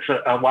hope it's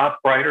a lot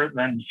brighter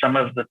than some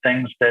of the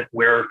things that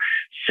we're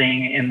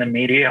seeing in the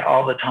media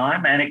all the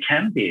time. And it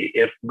can be,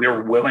 if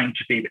we're willing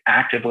to be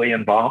actively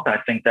involved. I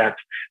think that's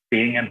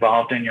being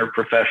involved in your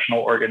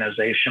professional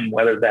organization,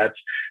 whether that's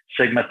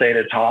Sigma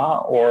Theta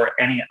Tau or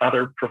any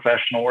other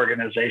professional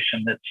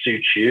organization that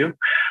suits you.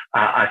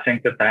 I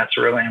think that that's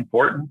really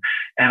important.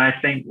 And I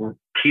think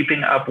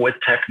keeping up with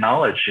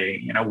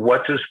technology,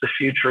 what does the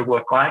future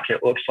look like?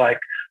 It looks like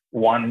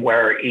one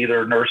where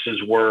either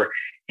nurses were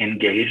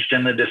engaged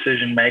in the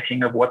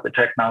decision-making of what the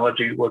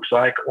technology looks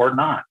like or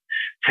not.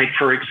 Take,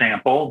 for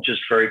example, just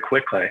very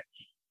quickly,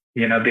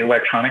 the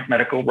electronic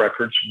medical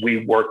records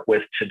we work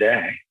with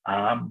today,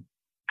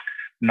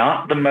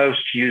 not the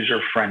most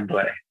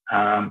user-friendly.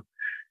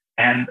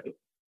 And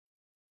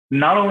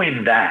not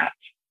only that,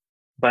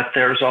 but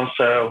there's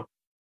also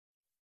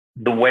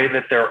the way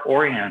that they're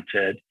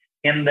oriented,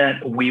 in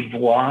that we've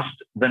lost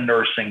the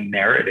nursing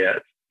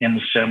narrative in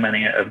so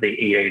many of the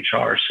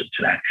EHRs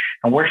today.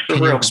 And where's the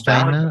real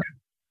value?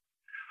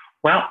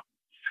 Well,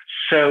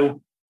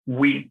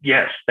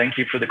 yes, thank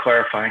you for the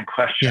clarifying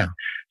question.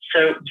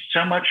 Yeah.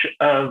 So much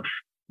of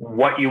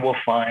what you will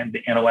find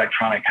in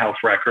electronic health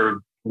record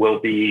will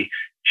be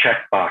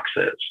check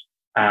boxes.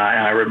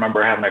 And I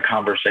remember having a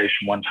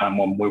conversation one time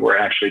when we were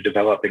actually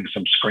developing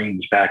some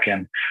screens back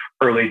in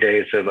early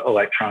days of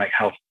electronic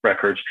health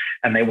records,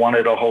 and they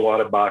wanted a whole lot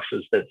of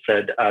boxes that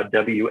said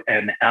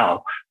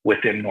WNL,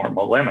 within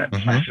normal limits.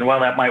 I said, well,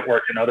 that might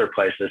work in other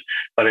places,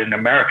 but in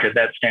America,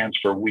 that stands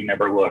for we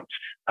never looked,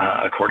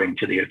 according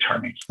to the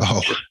attorneys.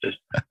 Just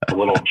a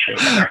little change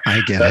there.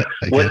 I get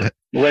it.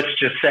 Let's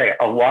just say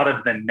a lot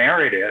of the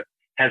narrative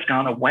has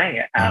gone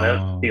away out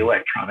of the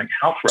electronic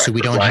health record. So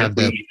we don't have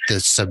the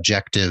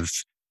subjective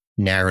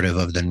narrative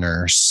of the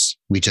nurse.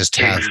 We just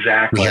have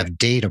we have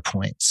data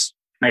points.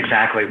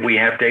 Exactly. We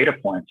have data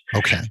points.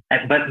 Okay.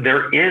 But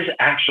there is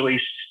actually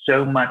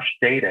so much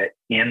data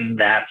in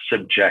that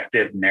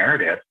subjective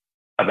narrative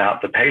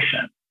about the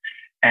patient.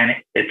 And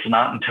it's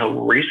not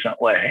until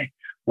recently,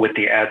 with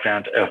the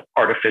advent of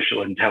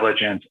artificial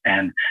intelligence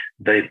and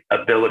the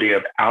ability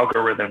of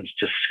algorithms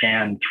to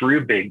scan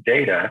through big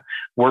data,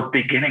 we're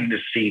beginning to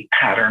see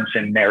patterns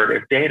in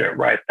narrative data,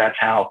 right? That's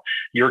how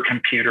your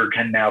computer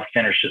can now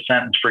finish a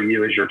sentence for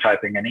you as you're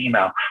typing an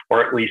email,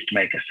 or at least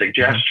make a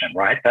suggestion,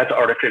 right? That's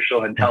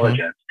artificial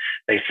intelligence.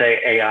 They say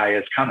AI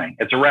is coming.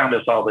 It's around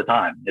us all the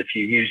time. If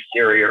you use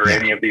Siri or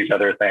any of these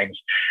other things,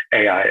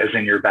 AI is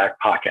in your back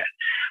pocket.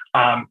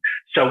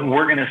 So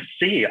we're going to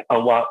see a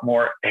lot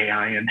more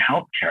AI in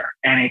healthcare,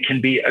 and it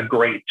can be a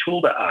great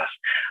tool to us.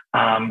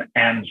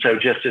 And so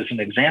just as an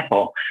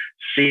example,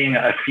 seeing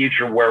a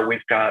future where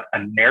we've got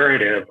a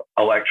narrative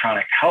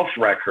electronic health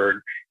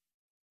record,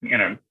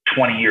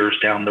 20 years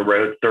down the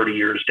road, 30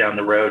 years down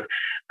the road,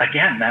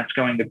 again, that's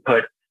going to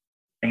put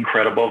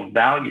incredible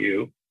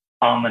value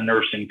on the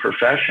nursing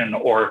profession,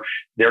 or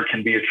there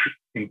can be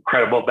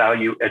incredible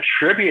value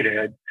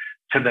attributed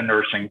to the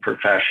nursing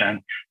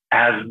profession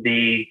as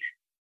the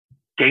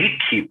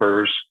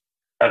gatekeepers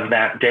of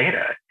that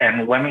data.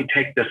 And let me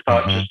take this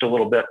thought just a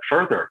little bit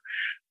further.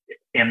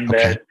 in Okay.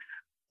 that,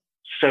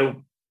 so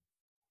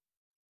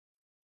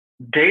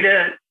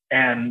data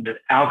and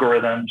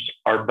algorithms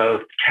are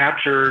both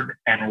captured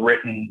and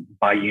written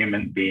by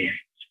human beings.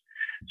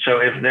 So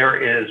if there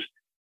is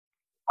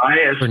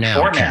bias For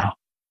now, for Ken. now,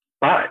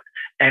 but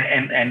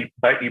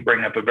but you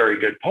bring up a very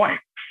good point,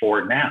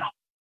 for now.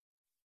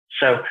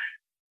 So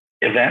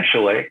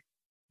eventually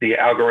the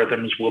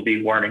algorithms will be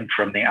learning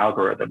from the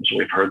algorithms.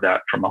 We've heard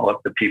that from all of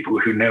the people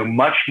who know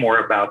much more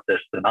about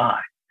this than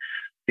I.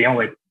 The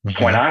only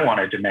point I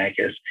wanted to make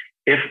is,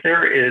 if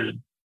there is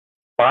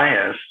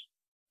bias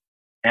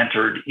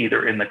entered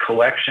either in the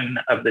collection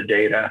of the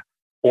data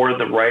or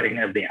the writing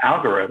of the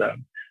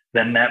algorithm,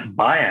 then that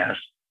bias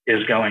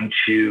is going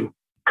to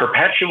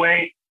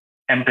perpetuate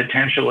and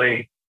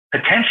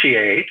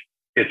potentiate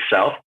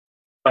itself.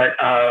 But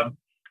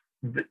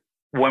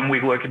when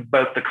we look at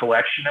both the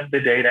collection of the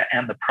data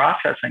and the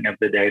processing of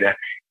the data,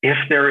 if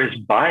there is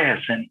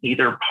bias in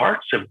either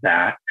parts of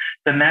that,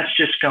 then that's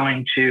just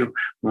going to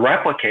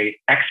replicate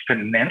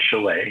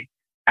exponentially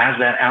as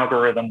that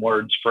algorithm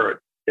learns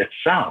for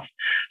itself.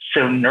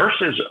 So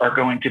nurses are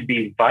going to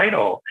be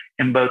vital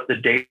in both the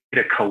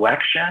data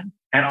collection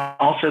and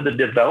also the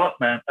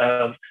development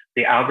of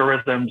the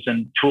algorithms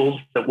and tools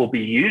that will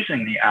be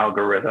using the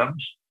algorithms,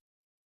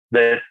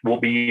 that will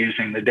be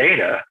using the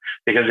data.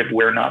 Because if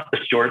we're not the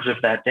stewards of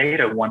that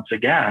data, once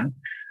again,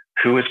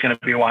 who is going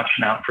to be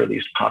watching out for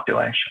these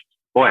populations?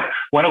 Boy,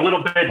 went a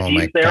little bit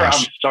deep there.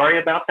 Gosh. I'm sorry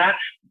about that.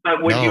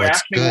 But when you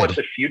ask me what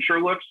the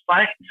future looks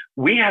like,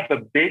 we have a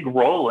big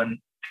role in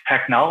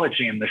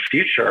technology in the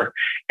future,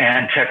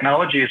 and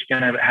technology is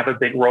going to have a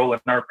big role in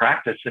our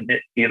practice. And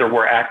either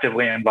we're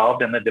actively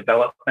involved in the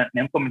development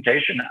and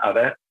implementation of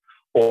it,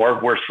 or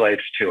we're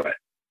slaves to it.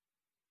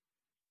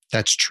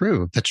 That's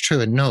true. That's true.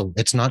 And no,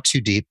 it's not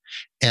too deep.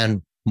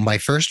 And my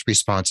first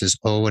response is,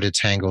 oh, what a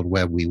tangled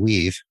web we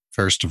weave,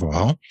 first of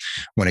all,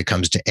 when it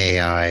comes to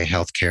AI,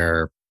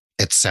 healthcare,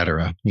 et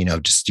cetera.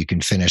 Just you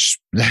can finish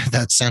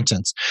that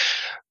sentence.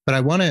 But I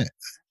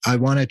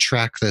want to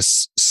track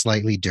this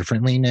slightly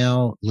differently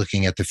now,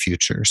 looking at the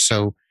future.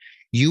 So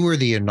you were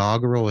the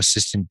inaugural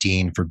assistant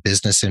dean for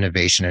business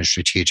innovation and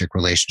strategic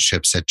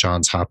relationships at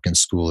Johns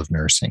Hopkins School of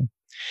Nursing.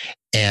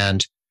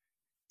 And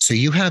so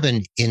you have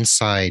an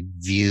inside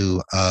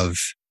view of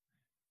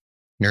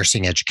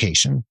nursing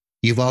education.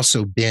 You've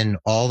also been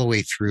all the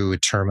way through a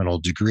terminal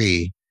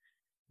degree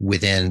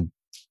within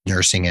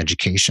nursing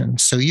education.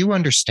 So you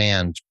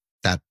understand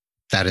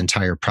that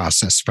entire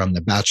process from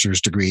the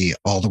bachelor's degree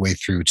all the way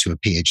through to a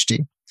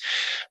PhD.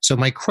 So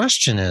my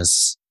question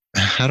is,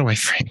 how do I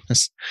frame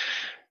this?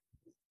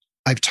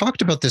 I've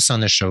talked about this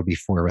on the show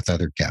before with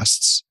other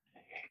guests.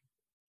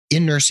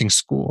 In nursing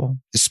school,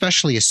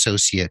 especially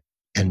associate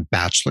and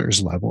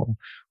bachelor's level,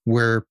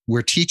 we're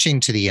teaching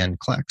to the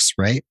NCLEX,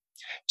 right?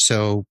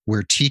 So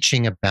we're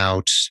teaching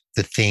about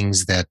the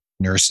things that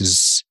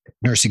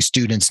nursing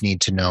students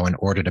need to know in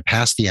order to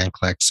pass the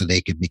NCLEX so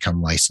they could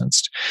become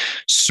licensed.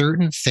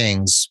 Certain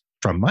things,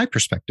 from my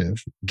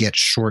perspective, get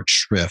short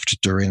shrift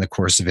during the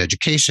course of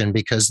education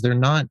because they're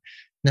not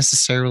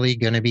necessarily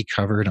going to be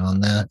covered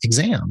on the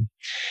exam.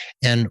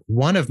 And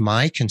one of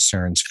my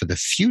concerns for the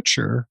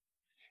future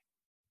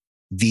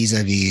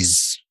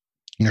vis-a-vis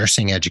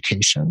nursing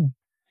education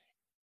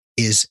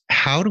is,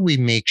 how do we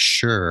make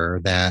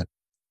sure that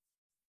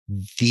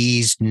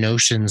these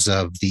notions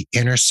of the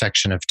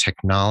intersection of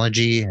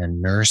technology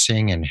and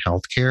nursing and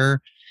healthcare,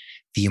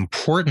 the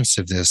importance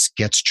of this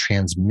gets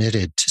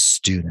transmitted to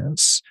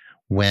students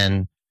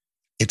when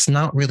it's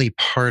not really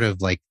part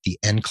of like the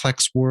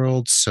NCLEX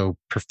world. So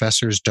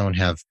professors don't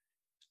have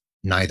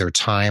neither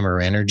time or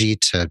energy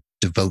to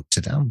devote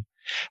to them.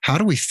 How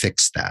do we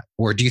fix that?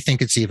 Or do you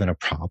think it's even a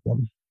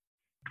problem?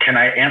 Can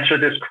I answer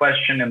this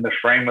question in the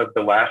frame of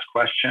the last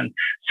question?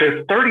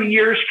 So 30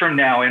 years from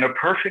now, in a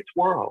perfect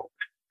world.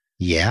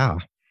 Yeah.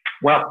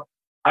 Well,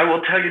 I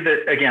will tell you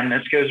that, again,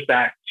 this goes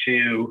back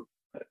to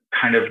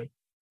kind of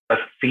a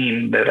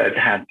theme that I've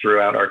had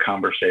throughout our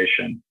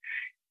conversation.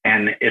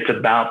 And it's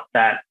about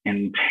that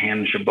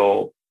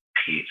intangible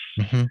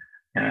piece.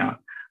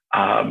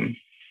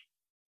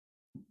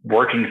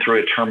 Working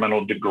through a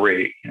terminal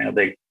degree,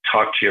 they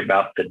talk to you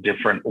about the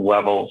different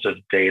levels of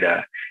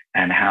data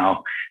and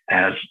how,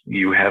 as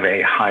you have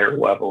a higher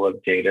level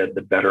of data,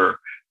 the better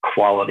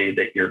quality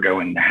that you're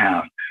going to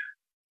have.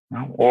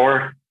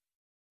 Or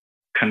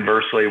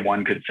conversely,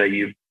 one could say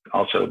you've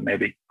also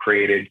maybe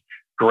created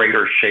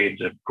greater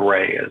shades of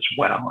gray as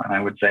well. And I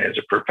would say, as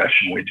a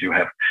profession, we do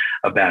have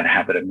a bad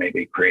habit of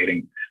maybe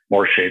creating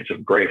more shades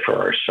of gray for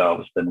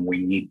ourselves than we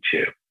need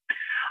to.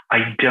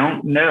 I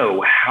don't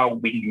know how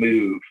we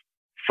move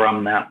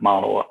from that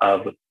model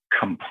of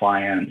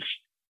compliance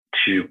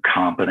to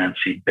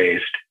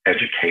competency-based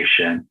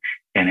education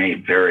in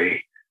a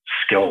very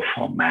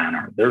skillful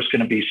manner. There's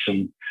going to be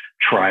some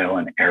trial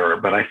and error,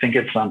 but I think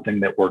it's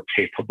something that we're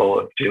capable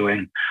of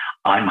doing.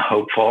 I'm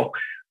hopeful.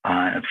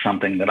 It's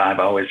something that I've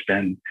always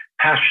been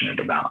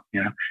passionate about,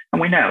 and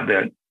we know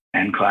that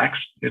NCLEX,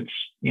 it's,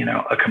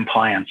 a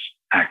compliance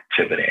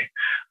activity.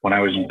 When I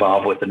was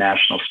involved with the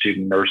National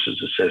Student Nurses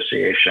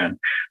Association,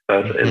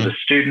 both as a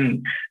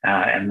student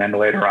and then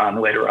later on,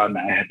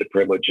 I had the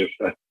privilege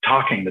of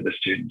talking to the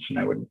students, and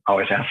I would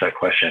always ask that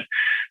question: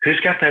 who's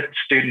got that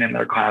student in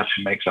their class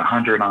who makes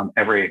 100 on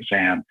every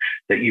exam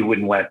that you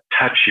wouldn't let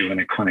touch you in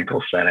a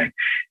clinical setting?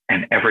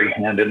 And every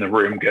hand in the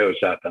room goes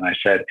up. And I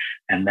said,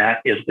 and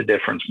that is the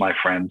difference, my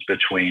friends,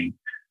 between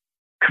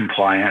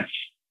compliance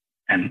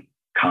and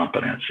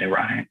competency,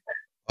 right?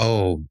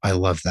 Oh, I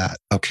love that.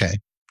 Okay,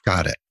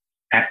 got it.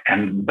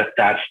 But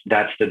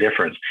that's the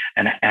difference.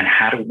 And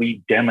how do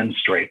we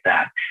demonstrate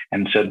that?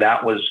 And so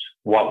that was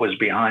what was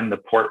behind the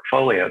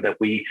portfolio, that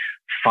we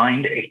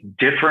find a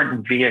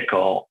different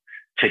vehicle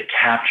to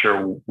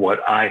capture what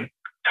I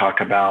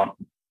talk about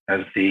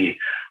as the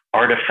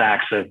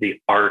artifacts of the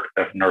art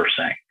of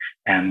nursing.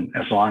 And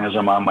as long as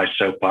I'm on my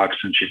soapbox,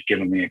 and she's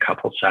given me a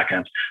couple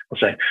seconds, I'll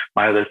say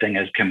my other thing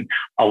is,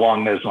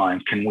 along those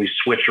lines, can we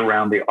switch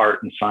around the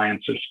art and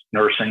science of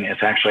nursing?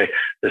 It's actually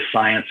the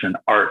science and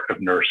art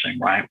of nursing,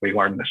 right? We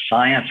learn the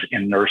science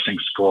in nursing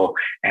school,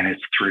 and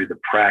it's through the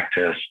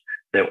practice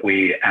that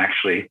we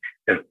actually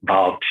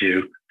evolve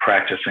to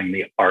practicing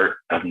the art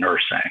of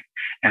nursing.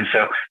 And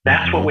so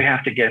that's what we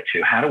have to get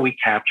to. How do we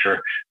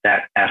capture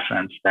that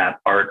essence, that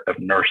art of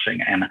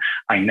nursing? And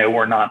I know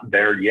we're not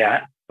there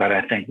yet, but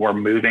I think we're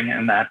moving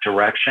in that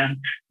direction.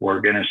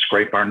 We're going to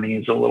scrape our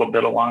knees a little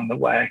bit along the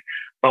way,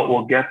 but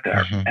we'll get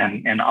there.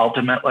 And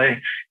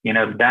ultimately,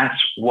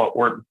 that's what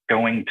we're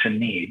going to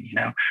need.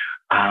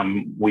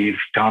 We've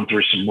gone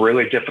through some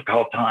really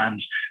difficult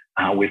times.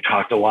 We've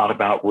talked a lot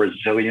about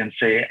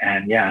resiliency,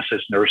 and yes,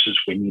 as nurses,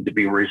 we need to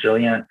be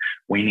resilient.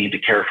 We need to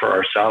care for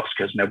ourselves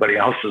because nobody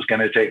else is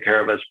going to take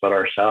care of us but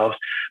ourselves.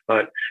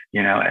 But,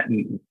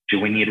 do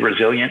we need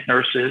resilient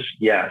nurses?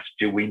 Yes.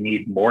 Do we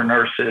need more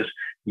nurses?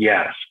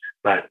 Yes.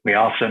 But we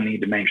also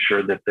need to make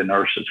sure that the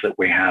nurses that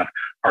we have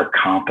are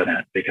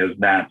competent, because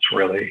that's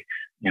really,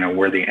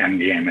 where the end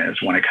game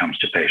is when it comes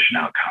to patient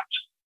outcomes.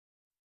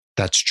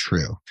 That's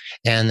true.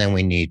 And then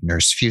we need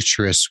nurse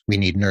futurists. We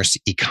need nurse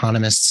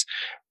economists.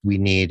 We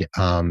need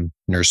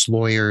nurse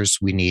lawyers.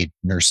 We need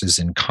nurses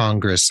in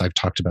Congress. I've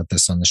talked about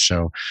this on the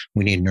show.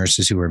 We need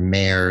nurses who are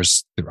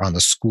mayors. They're on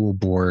the school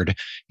board.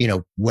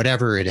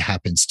 Whatever it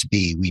happens to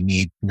be, we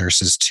need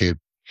nurses to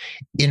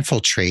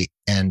infiltrate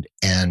and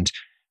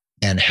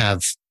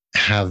have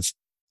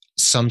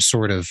some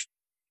sort of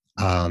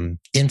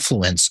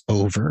influence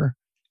over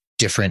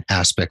different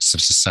aspects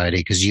of society.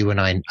 Because you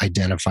and I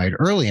identified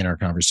early in our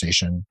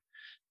conversation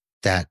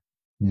that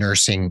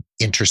nursing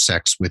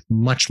intersects with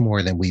much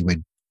more than we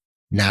would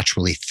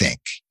naturally think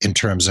in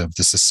terms of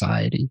the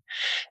society.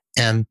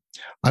 And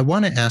I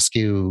want to ask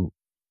you,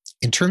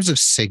 in terms of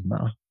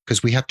Sigma,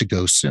 because we have to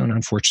go soon,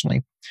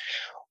 unfortunately,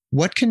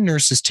 what can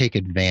nurses take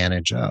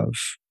advantage of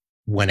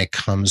when it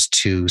comes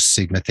to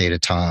Sigma Theta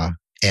Tau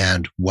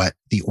and what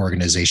the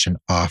organization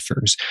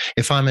offers?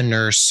 If I'm a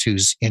nurse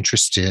who's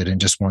interested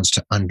and just wants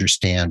to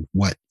understand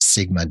what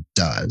Sigma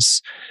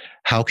does,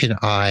 how can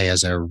I,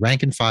 as a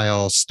rank and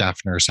file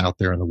staff nurse out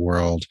there in the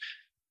world,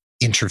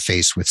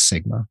 interface with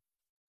Sigma?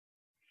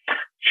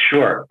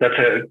 Sure. That's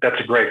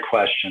a great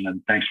question,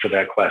 and thanks for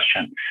that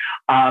question.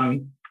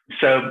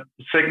 So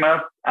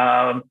Sigma,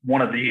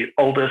 one of the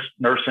oldest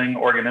nursing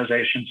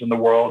organizations in the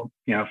world,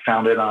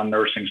 founded on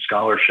nursing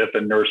scholarship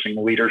and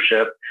nursing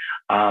leadership.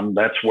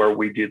 That's where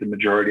we do the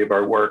majority of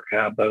our work,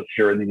 both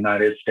here in the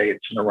United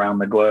States and around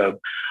the globe.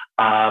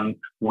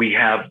 We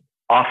have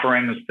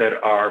offerings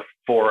that are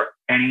for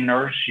any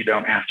nurse. You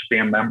don't have to be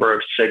a member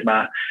of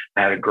Sigma.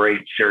 I had a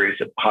great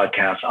series of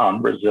podcasts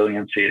on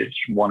resiliency. It's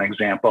one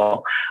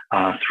example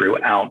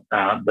throughout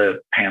the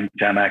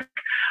pandemic.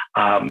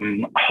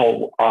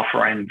 Whole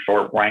offering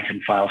for rank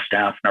and file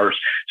staff nurse,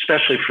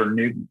 especially for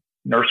new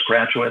nurse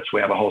graduates.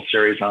 We have a whole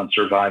series on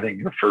surviving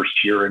your first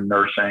year in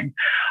nursing.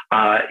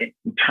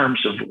 In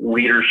terms of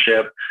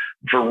leadership,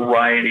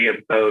 variety of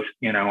both,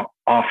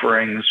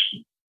 offerings,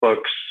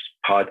 books,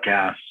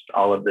 podcasts,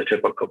 all of the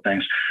typical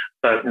things,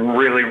 but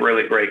really,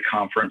 really great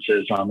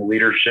conferences on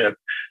leadership.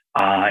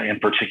 In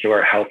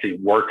particular, healthy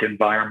work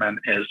environment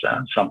is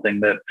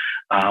something that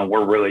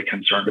we're really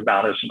concerned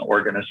about as an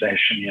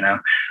organization.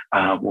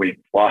 We've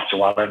lost a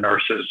lot of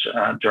nurses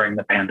during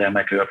the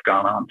pandemic who have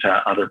gone on to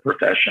other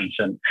professions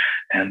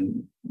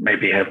and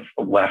maybe have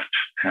left.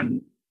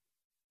 And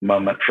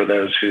moment for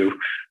those who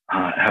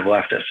have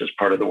left us as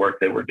part of the work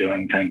they were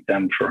doing. Thank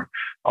them for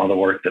all the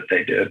work that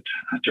they did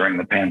during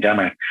the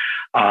pandemic.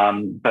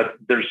 But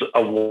there's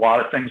a lot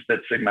of things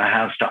that Sigma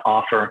has to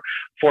offer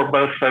for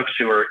both folks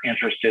who are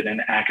interested in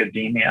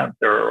academia.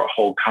 There are a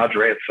whole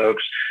cadre of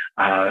folks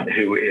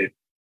who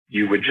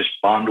you would just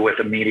bond with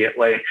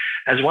immediately,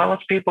 as well as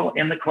people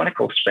in the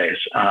clinical space.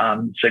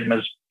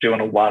 Sigma's doing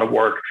a lot of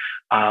work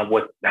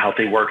with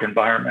healthy work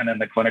environment in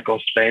the clinical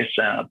space,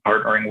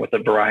 partnering with a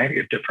variety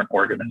of different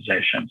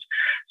organizations.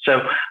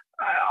 So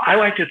I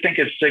like to think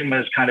of Sigma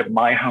as kind of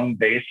my home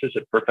base as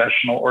a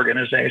professional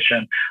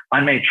organization.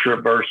 I may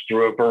traverse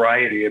through a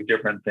variety of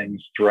different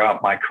things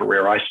throughout my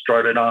career. I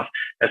started off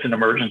as an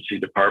emergency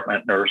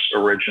department nurse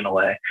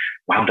originally,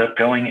 wound up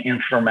going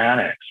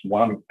informatics,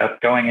 wound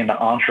up going into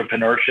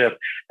entrepreneurship,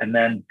 and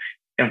then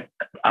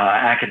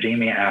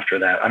academia after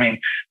that. I mean,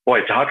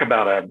 boy, talk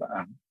about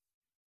a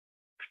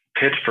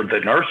pitch for the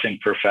nursing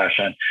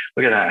profession.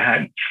 Look at that. I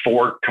had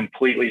 4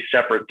 completely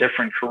separate,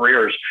 different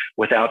careers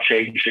without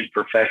changing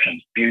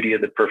professions, beauty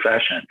of the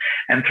profession.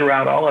 And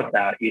throughout all of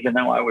that, even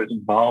though I was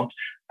involved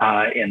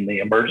in the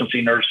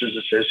Emergency Nurses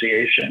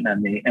Association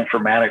and the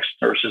Informatics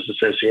Nurses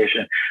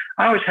Association,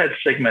 I always had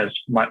Sigma as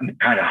my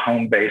kind of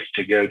home base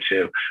to go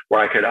to,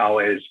 where I could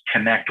always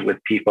connect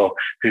with people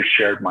who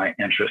shared my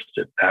interest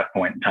at that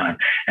point in time.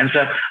 And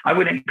so I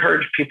would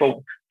encourage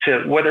people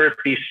to, whether it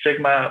be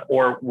Sigma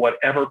or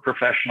whatever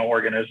professional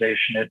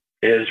organization it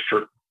is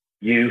for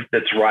you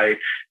that's right,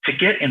 to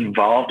get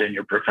involved in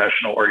your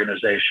professional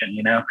organization.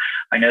 You know,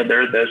 I know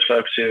there are those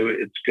folks who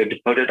it's good to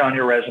put it on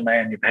your resume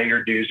and you pay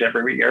your dues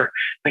every year,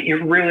 but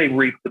you really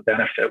reap the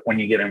benefit when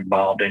you get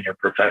involved in your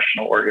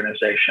professional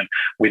organization.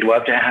 We'd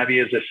love to have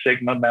you as a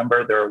Sigma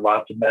member. There are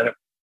lots of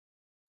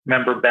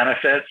member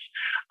benefits,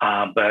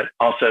 but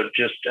also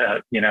just,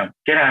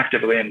 get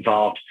actively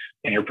involved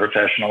in your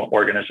professional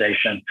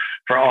organization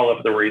for all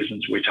of the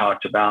reasons we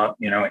talked about,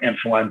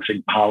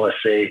 influencing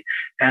policy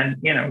and,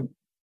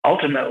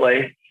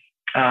 ultimately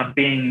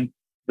being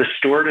the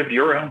steward of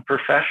your own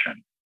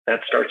profession.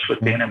 That starts with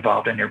being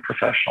involved in your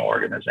professional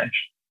organization.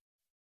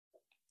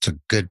 It's a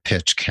good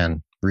pitch,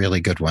 Ken. Really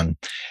good one.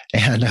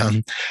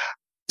 And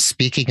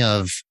speaking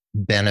of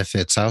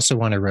benefits, I also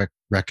want to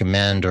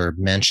recommend or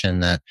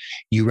mention that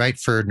you write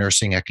for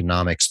Nursing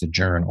Economics, the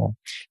journal.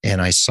 And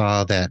I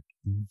saw that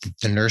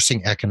the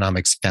Nursing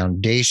Economics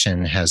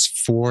Foundation has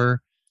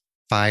 4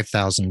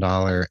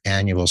 $5,000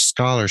 annual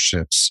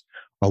scholarships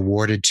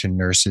awarded to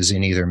nurses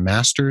in either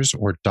master's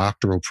or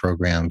doctoral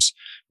programs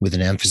with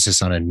an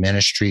emphasis on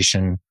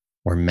administration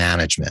or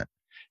management.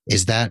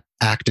 Is that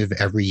active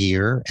every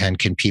year? And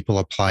can people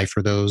apply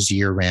for those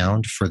year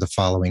round for the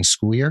following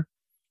school year?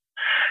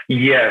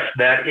 Yes,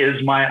 that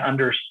is my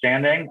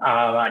understanding.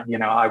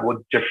 I would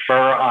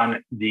defer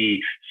on the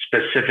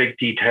specific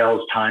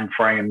details, time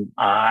frame,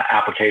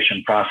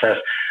 application process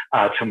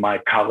to my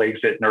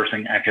colleagues at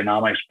Nursing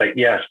Economics. But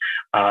yes,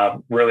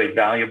 really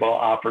valuable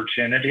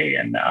opportunity.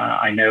 And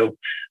I know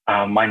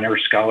my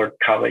nurse scholar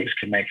colleagues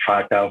can make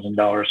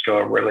 $5,000 go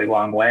a really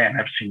long way. And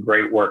I've seen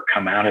great work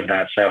come out of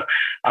that. So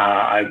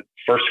I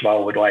first of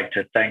all would like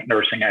to thank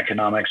Nursing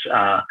Economics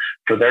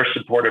for their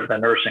support of the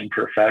nursing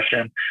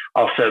profession.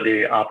 Also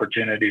the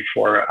opportunity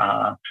for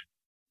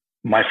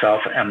myself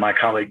and my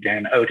colleague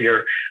Dan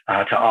Otier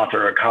to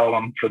author a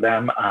column for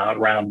them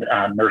around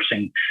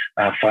nursing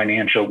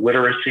financial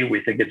literacy.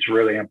 We think it's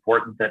really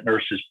important that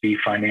nurses be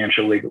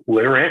financially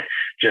literate,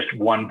 just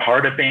one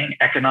part of being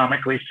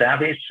economically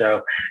savvy.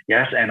 So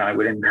yes, and I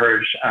would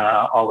encourage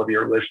all of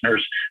your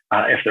listeners,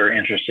 if they're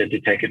interested, to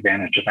take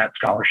advantage of that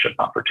scholarship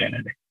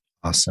opportunity.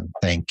 Awesome.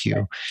 Thank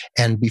you.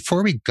 And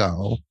before we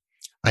go,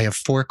 I have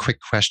 4 quick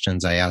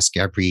questions I ask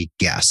every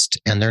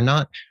guest, and they're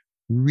not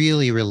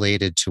really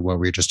related to what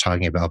we were just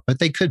talking about, but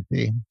they could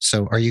be.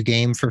 So are you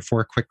game for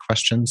 4 quick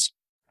questions?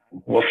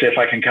 We'll see if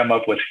I can come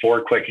up with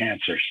 4 quick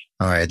answers.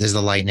 All right. This is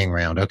the lightning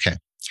round. Okay.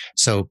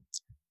 So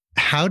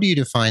how do you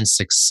define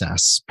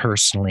success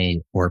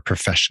personally or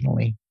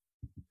professionally?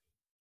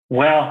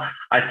 Well,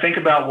 I think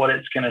about what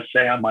it's going to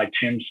say on my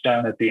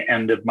tombstone at the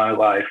end of my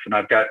life. And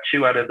I've got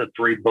 2 out of the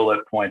 3 bullet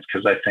points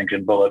because I think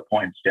in bullet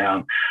points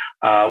down.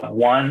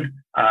 1,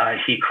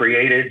 he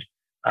created.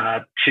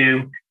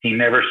 2, he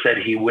never said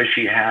he wish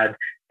he had.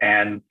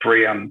 And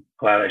 3, I'm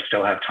glad I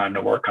still have time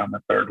to work on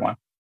the 3rd one.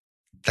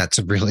 That's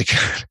a really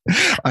good.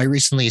 I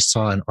recently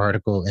saw an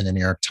article in the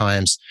New York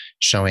Times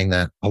showing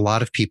that a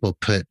lot of people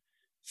put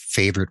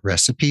favorite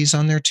recipes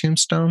on their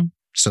tombstone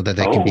so that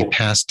they can be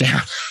passed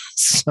down.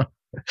 So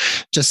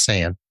just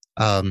saying.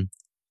 I'll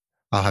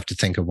have to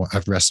think of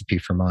a recipe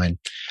for mine.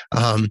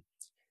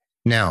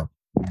 Now,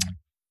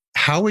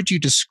 how would you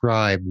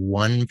describe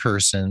one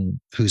person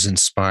who's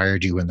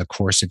inspired you in the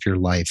course of your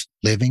life,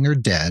 living or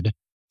dead,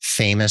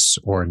 famous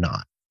or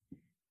not?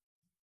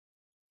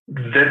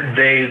 That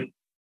they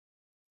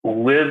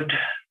lived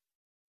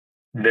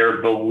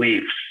their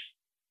beliefs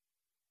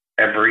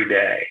every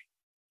day.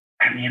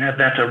 And,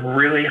 that's a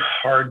really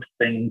hard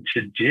thing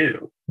to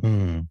do.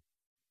 Mm.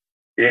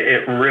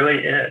 It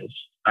really is.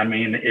 I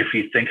mean, if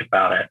you think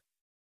about it,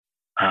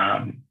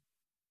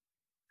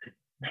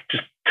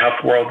 just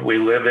tough world we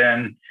live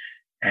in,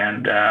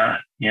 and,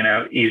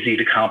 easy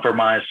to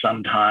compromise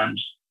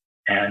sometimes.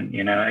 And,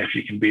 if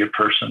you can be a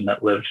person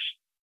that lives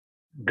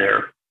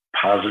their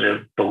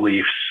positive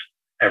beliefs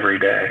every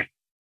day,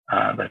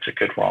 that's a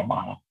good role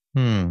model.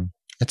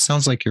 It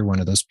sounds like you're one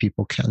of those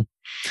people, Ken.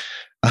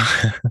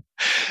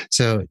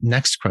 So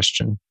next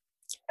question.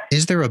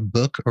 Is there a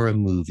book or a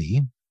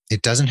movie?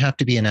 It doesn't have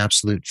to be an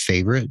absolute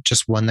favorite,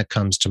 just one that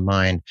comes to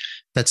mind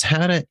that's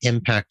had an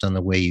impact on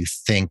the way you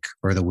think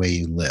or the way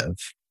you live.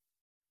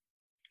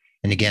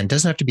 And again, it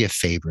doesn't have to be a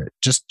favorite,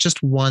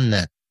 just one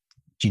that,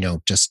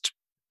 just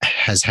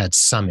has had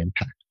some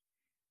impact.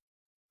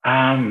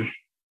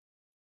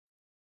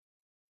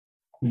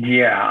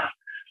 Yeah.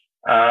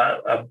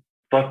 A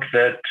book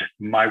that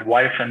my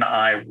wife and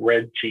I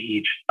read to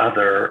each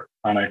other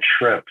on a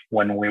trip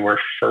when we were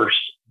first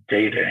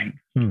dating,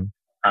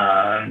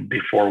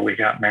 before we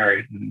got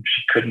married. And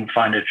she couldn't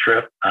find a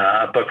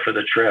book for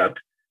the trip.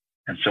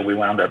 And so we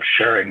wound up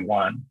sharing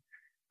one.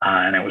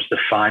 And it was The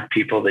 5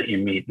 People That You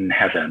Meet in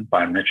Heaven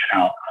by Mitch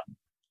Albom.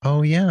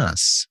 Oh,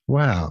 yes.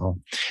 Wow.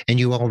 And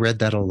you all read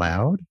that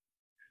aloud?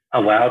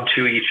 Aloud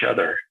to each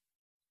other.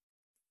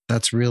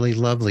 That's really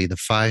lovely. The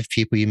 5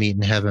 People You Meet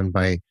in Heaven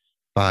by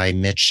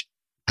Mitch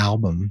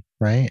Albom,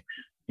 right?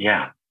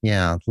 Yeah.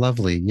 Yeah,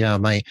 lovely. Yeah,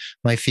 my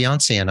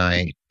fiance and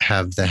I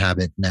have the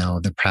habit now,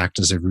 the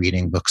practice of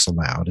reading books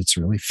aloud. It's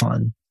really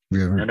fun.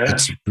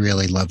 It's a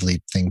really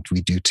lovely thing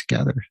we do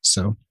together.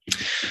 So,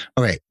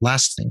 all right,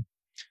 last thing.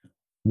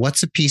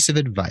 What's a piece of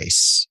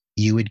advice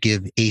you would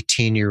give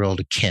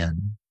 18-year-old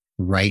Ken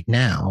right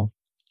now,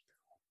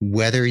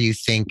 whether you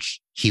think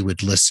he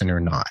would listen or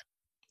not?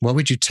 What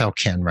would you tell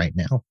Ken right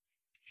now?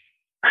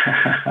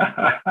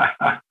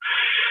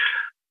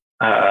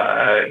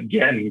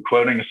 Again,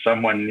 quoting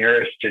someone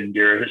nearest and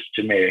dearest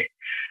to me,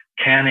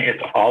 Ken,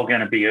 it's all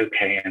going to be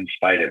okay in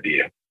spite of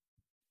you.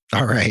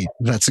 All right.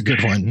 That's a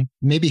good one.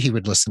 Maybe he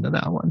would listen to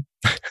that one.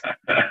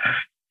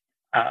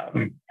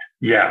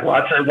 Yeah,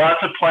 lots of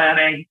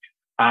planning.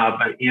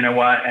 But you know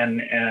what?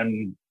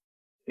 And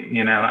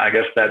I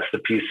guess that's the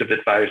piece of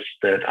advice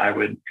that I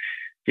would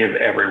give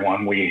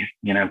everyone. We,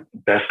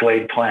 best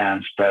laid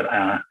plans, but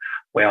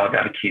we all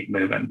got to keep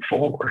moving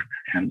forward.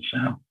 And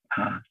so,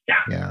 yeah.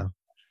 Yeah.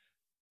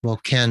 Well,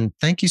 Ken,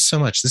 thank you so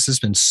much. This has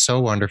been so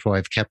wonderful.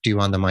 I've kept you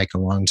on the mic a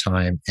long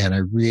time, and I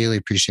really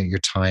appreciate your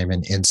time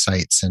and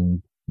insights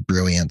and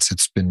brilliance.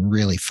 It's been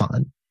really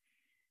fun.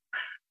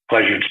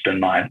 Pleasure, it's been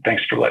mine.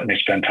 Thanks for letting me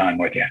spend time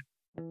with you.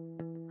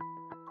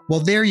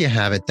 Well, there you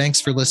have it. Thanks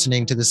for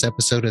listening to this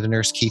episode of The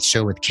Nurse Keith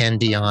Show with Ken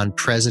Dion,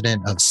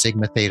 president of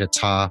Sigma Theta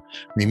Tau.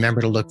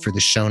 Remember to look for the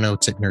show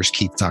notes at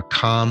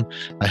nursekeith.com.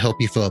 I hope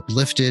you feel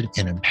uplifted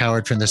and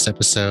empowered from this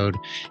episode.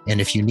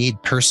 And if you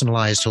need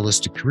personalized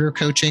holistic career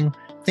coaching,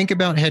 think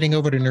about heading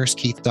over to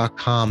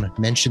nursekeith.com,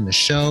 mention the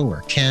show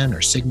or Ken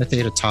or Sigma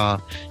Theta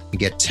Tau, and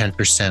get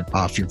 10%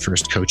 off your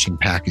first coaching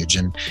package.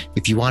 And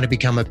if you want to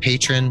become a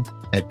patron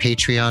at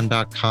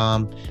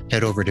patreon.com,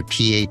 head over to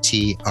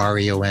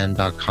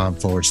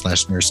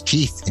patreon.com/Nurse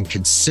Keith and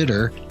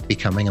consider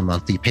becoming a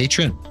monthly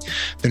patron.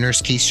 The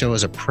Nurse Keith Show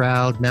is a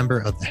proud member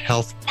of the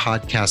Health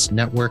Podcast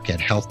Network at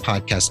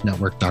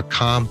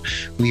healthpodcastnetwork.com.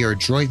 We are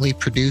jointly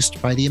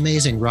produced by the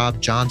amazing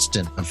Rob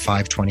Johnston of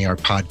 520R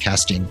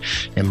Podcasting,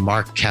 and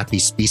Mark Cappy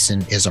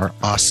Speeson is our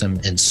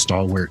awesome and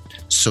stalwart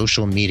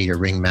social media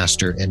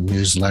ringmaster and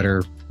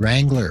newsletter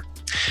wrangler.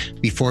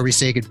 Before we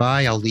say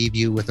goodbye, I'll leave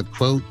you with a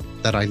quote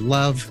that I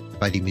love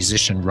by the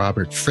musician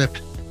Robert Fripp.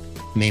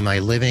 May my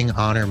living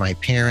honor my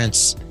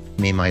parents.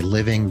 May my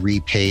living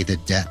repay the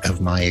debt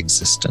of my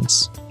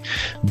existence.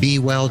 Be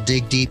well,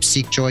 dig deep,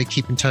 seek joy,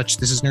 keep in touch.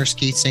 This is Nurse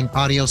Keith saying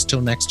adios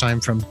till next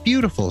time from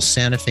beautiful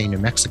Santa Fe, New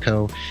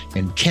Mexico,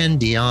 and Ken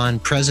Dion,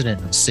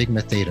 president of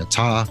Sigma Theta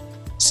Tau,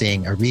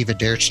 saying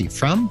arrivederci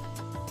from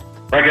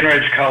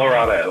Breckenridge,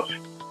 Colorado.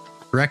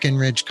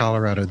 Breckenridge,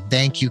 Colorado.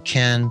 Thank you,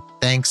 Ken.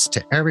 Thanks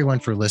to everyone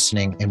for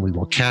listening, and we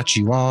will catch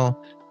you all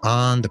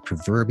on the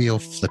proverbial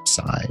flip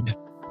side.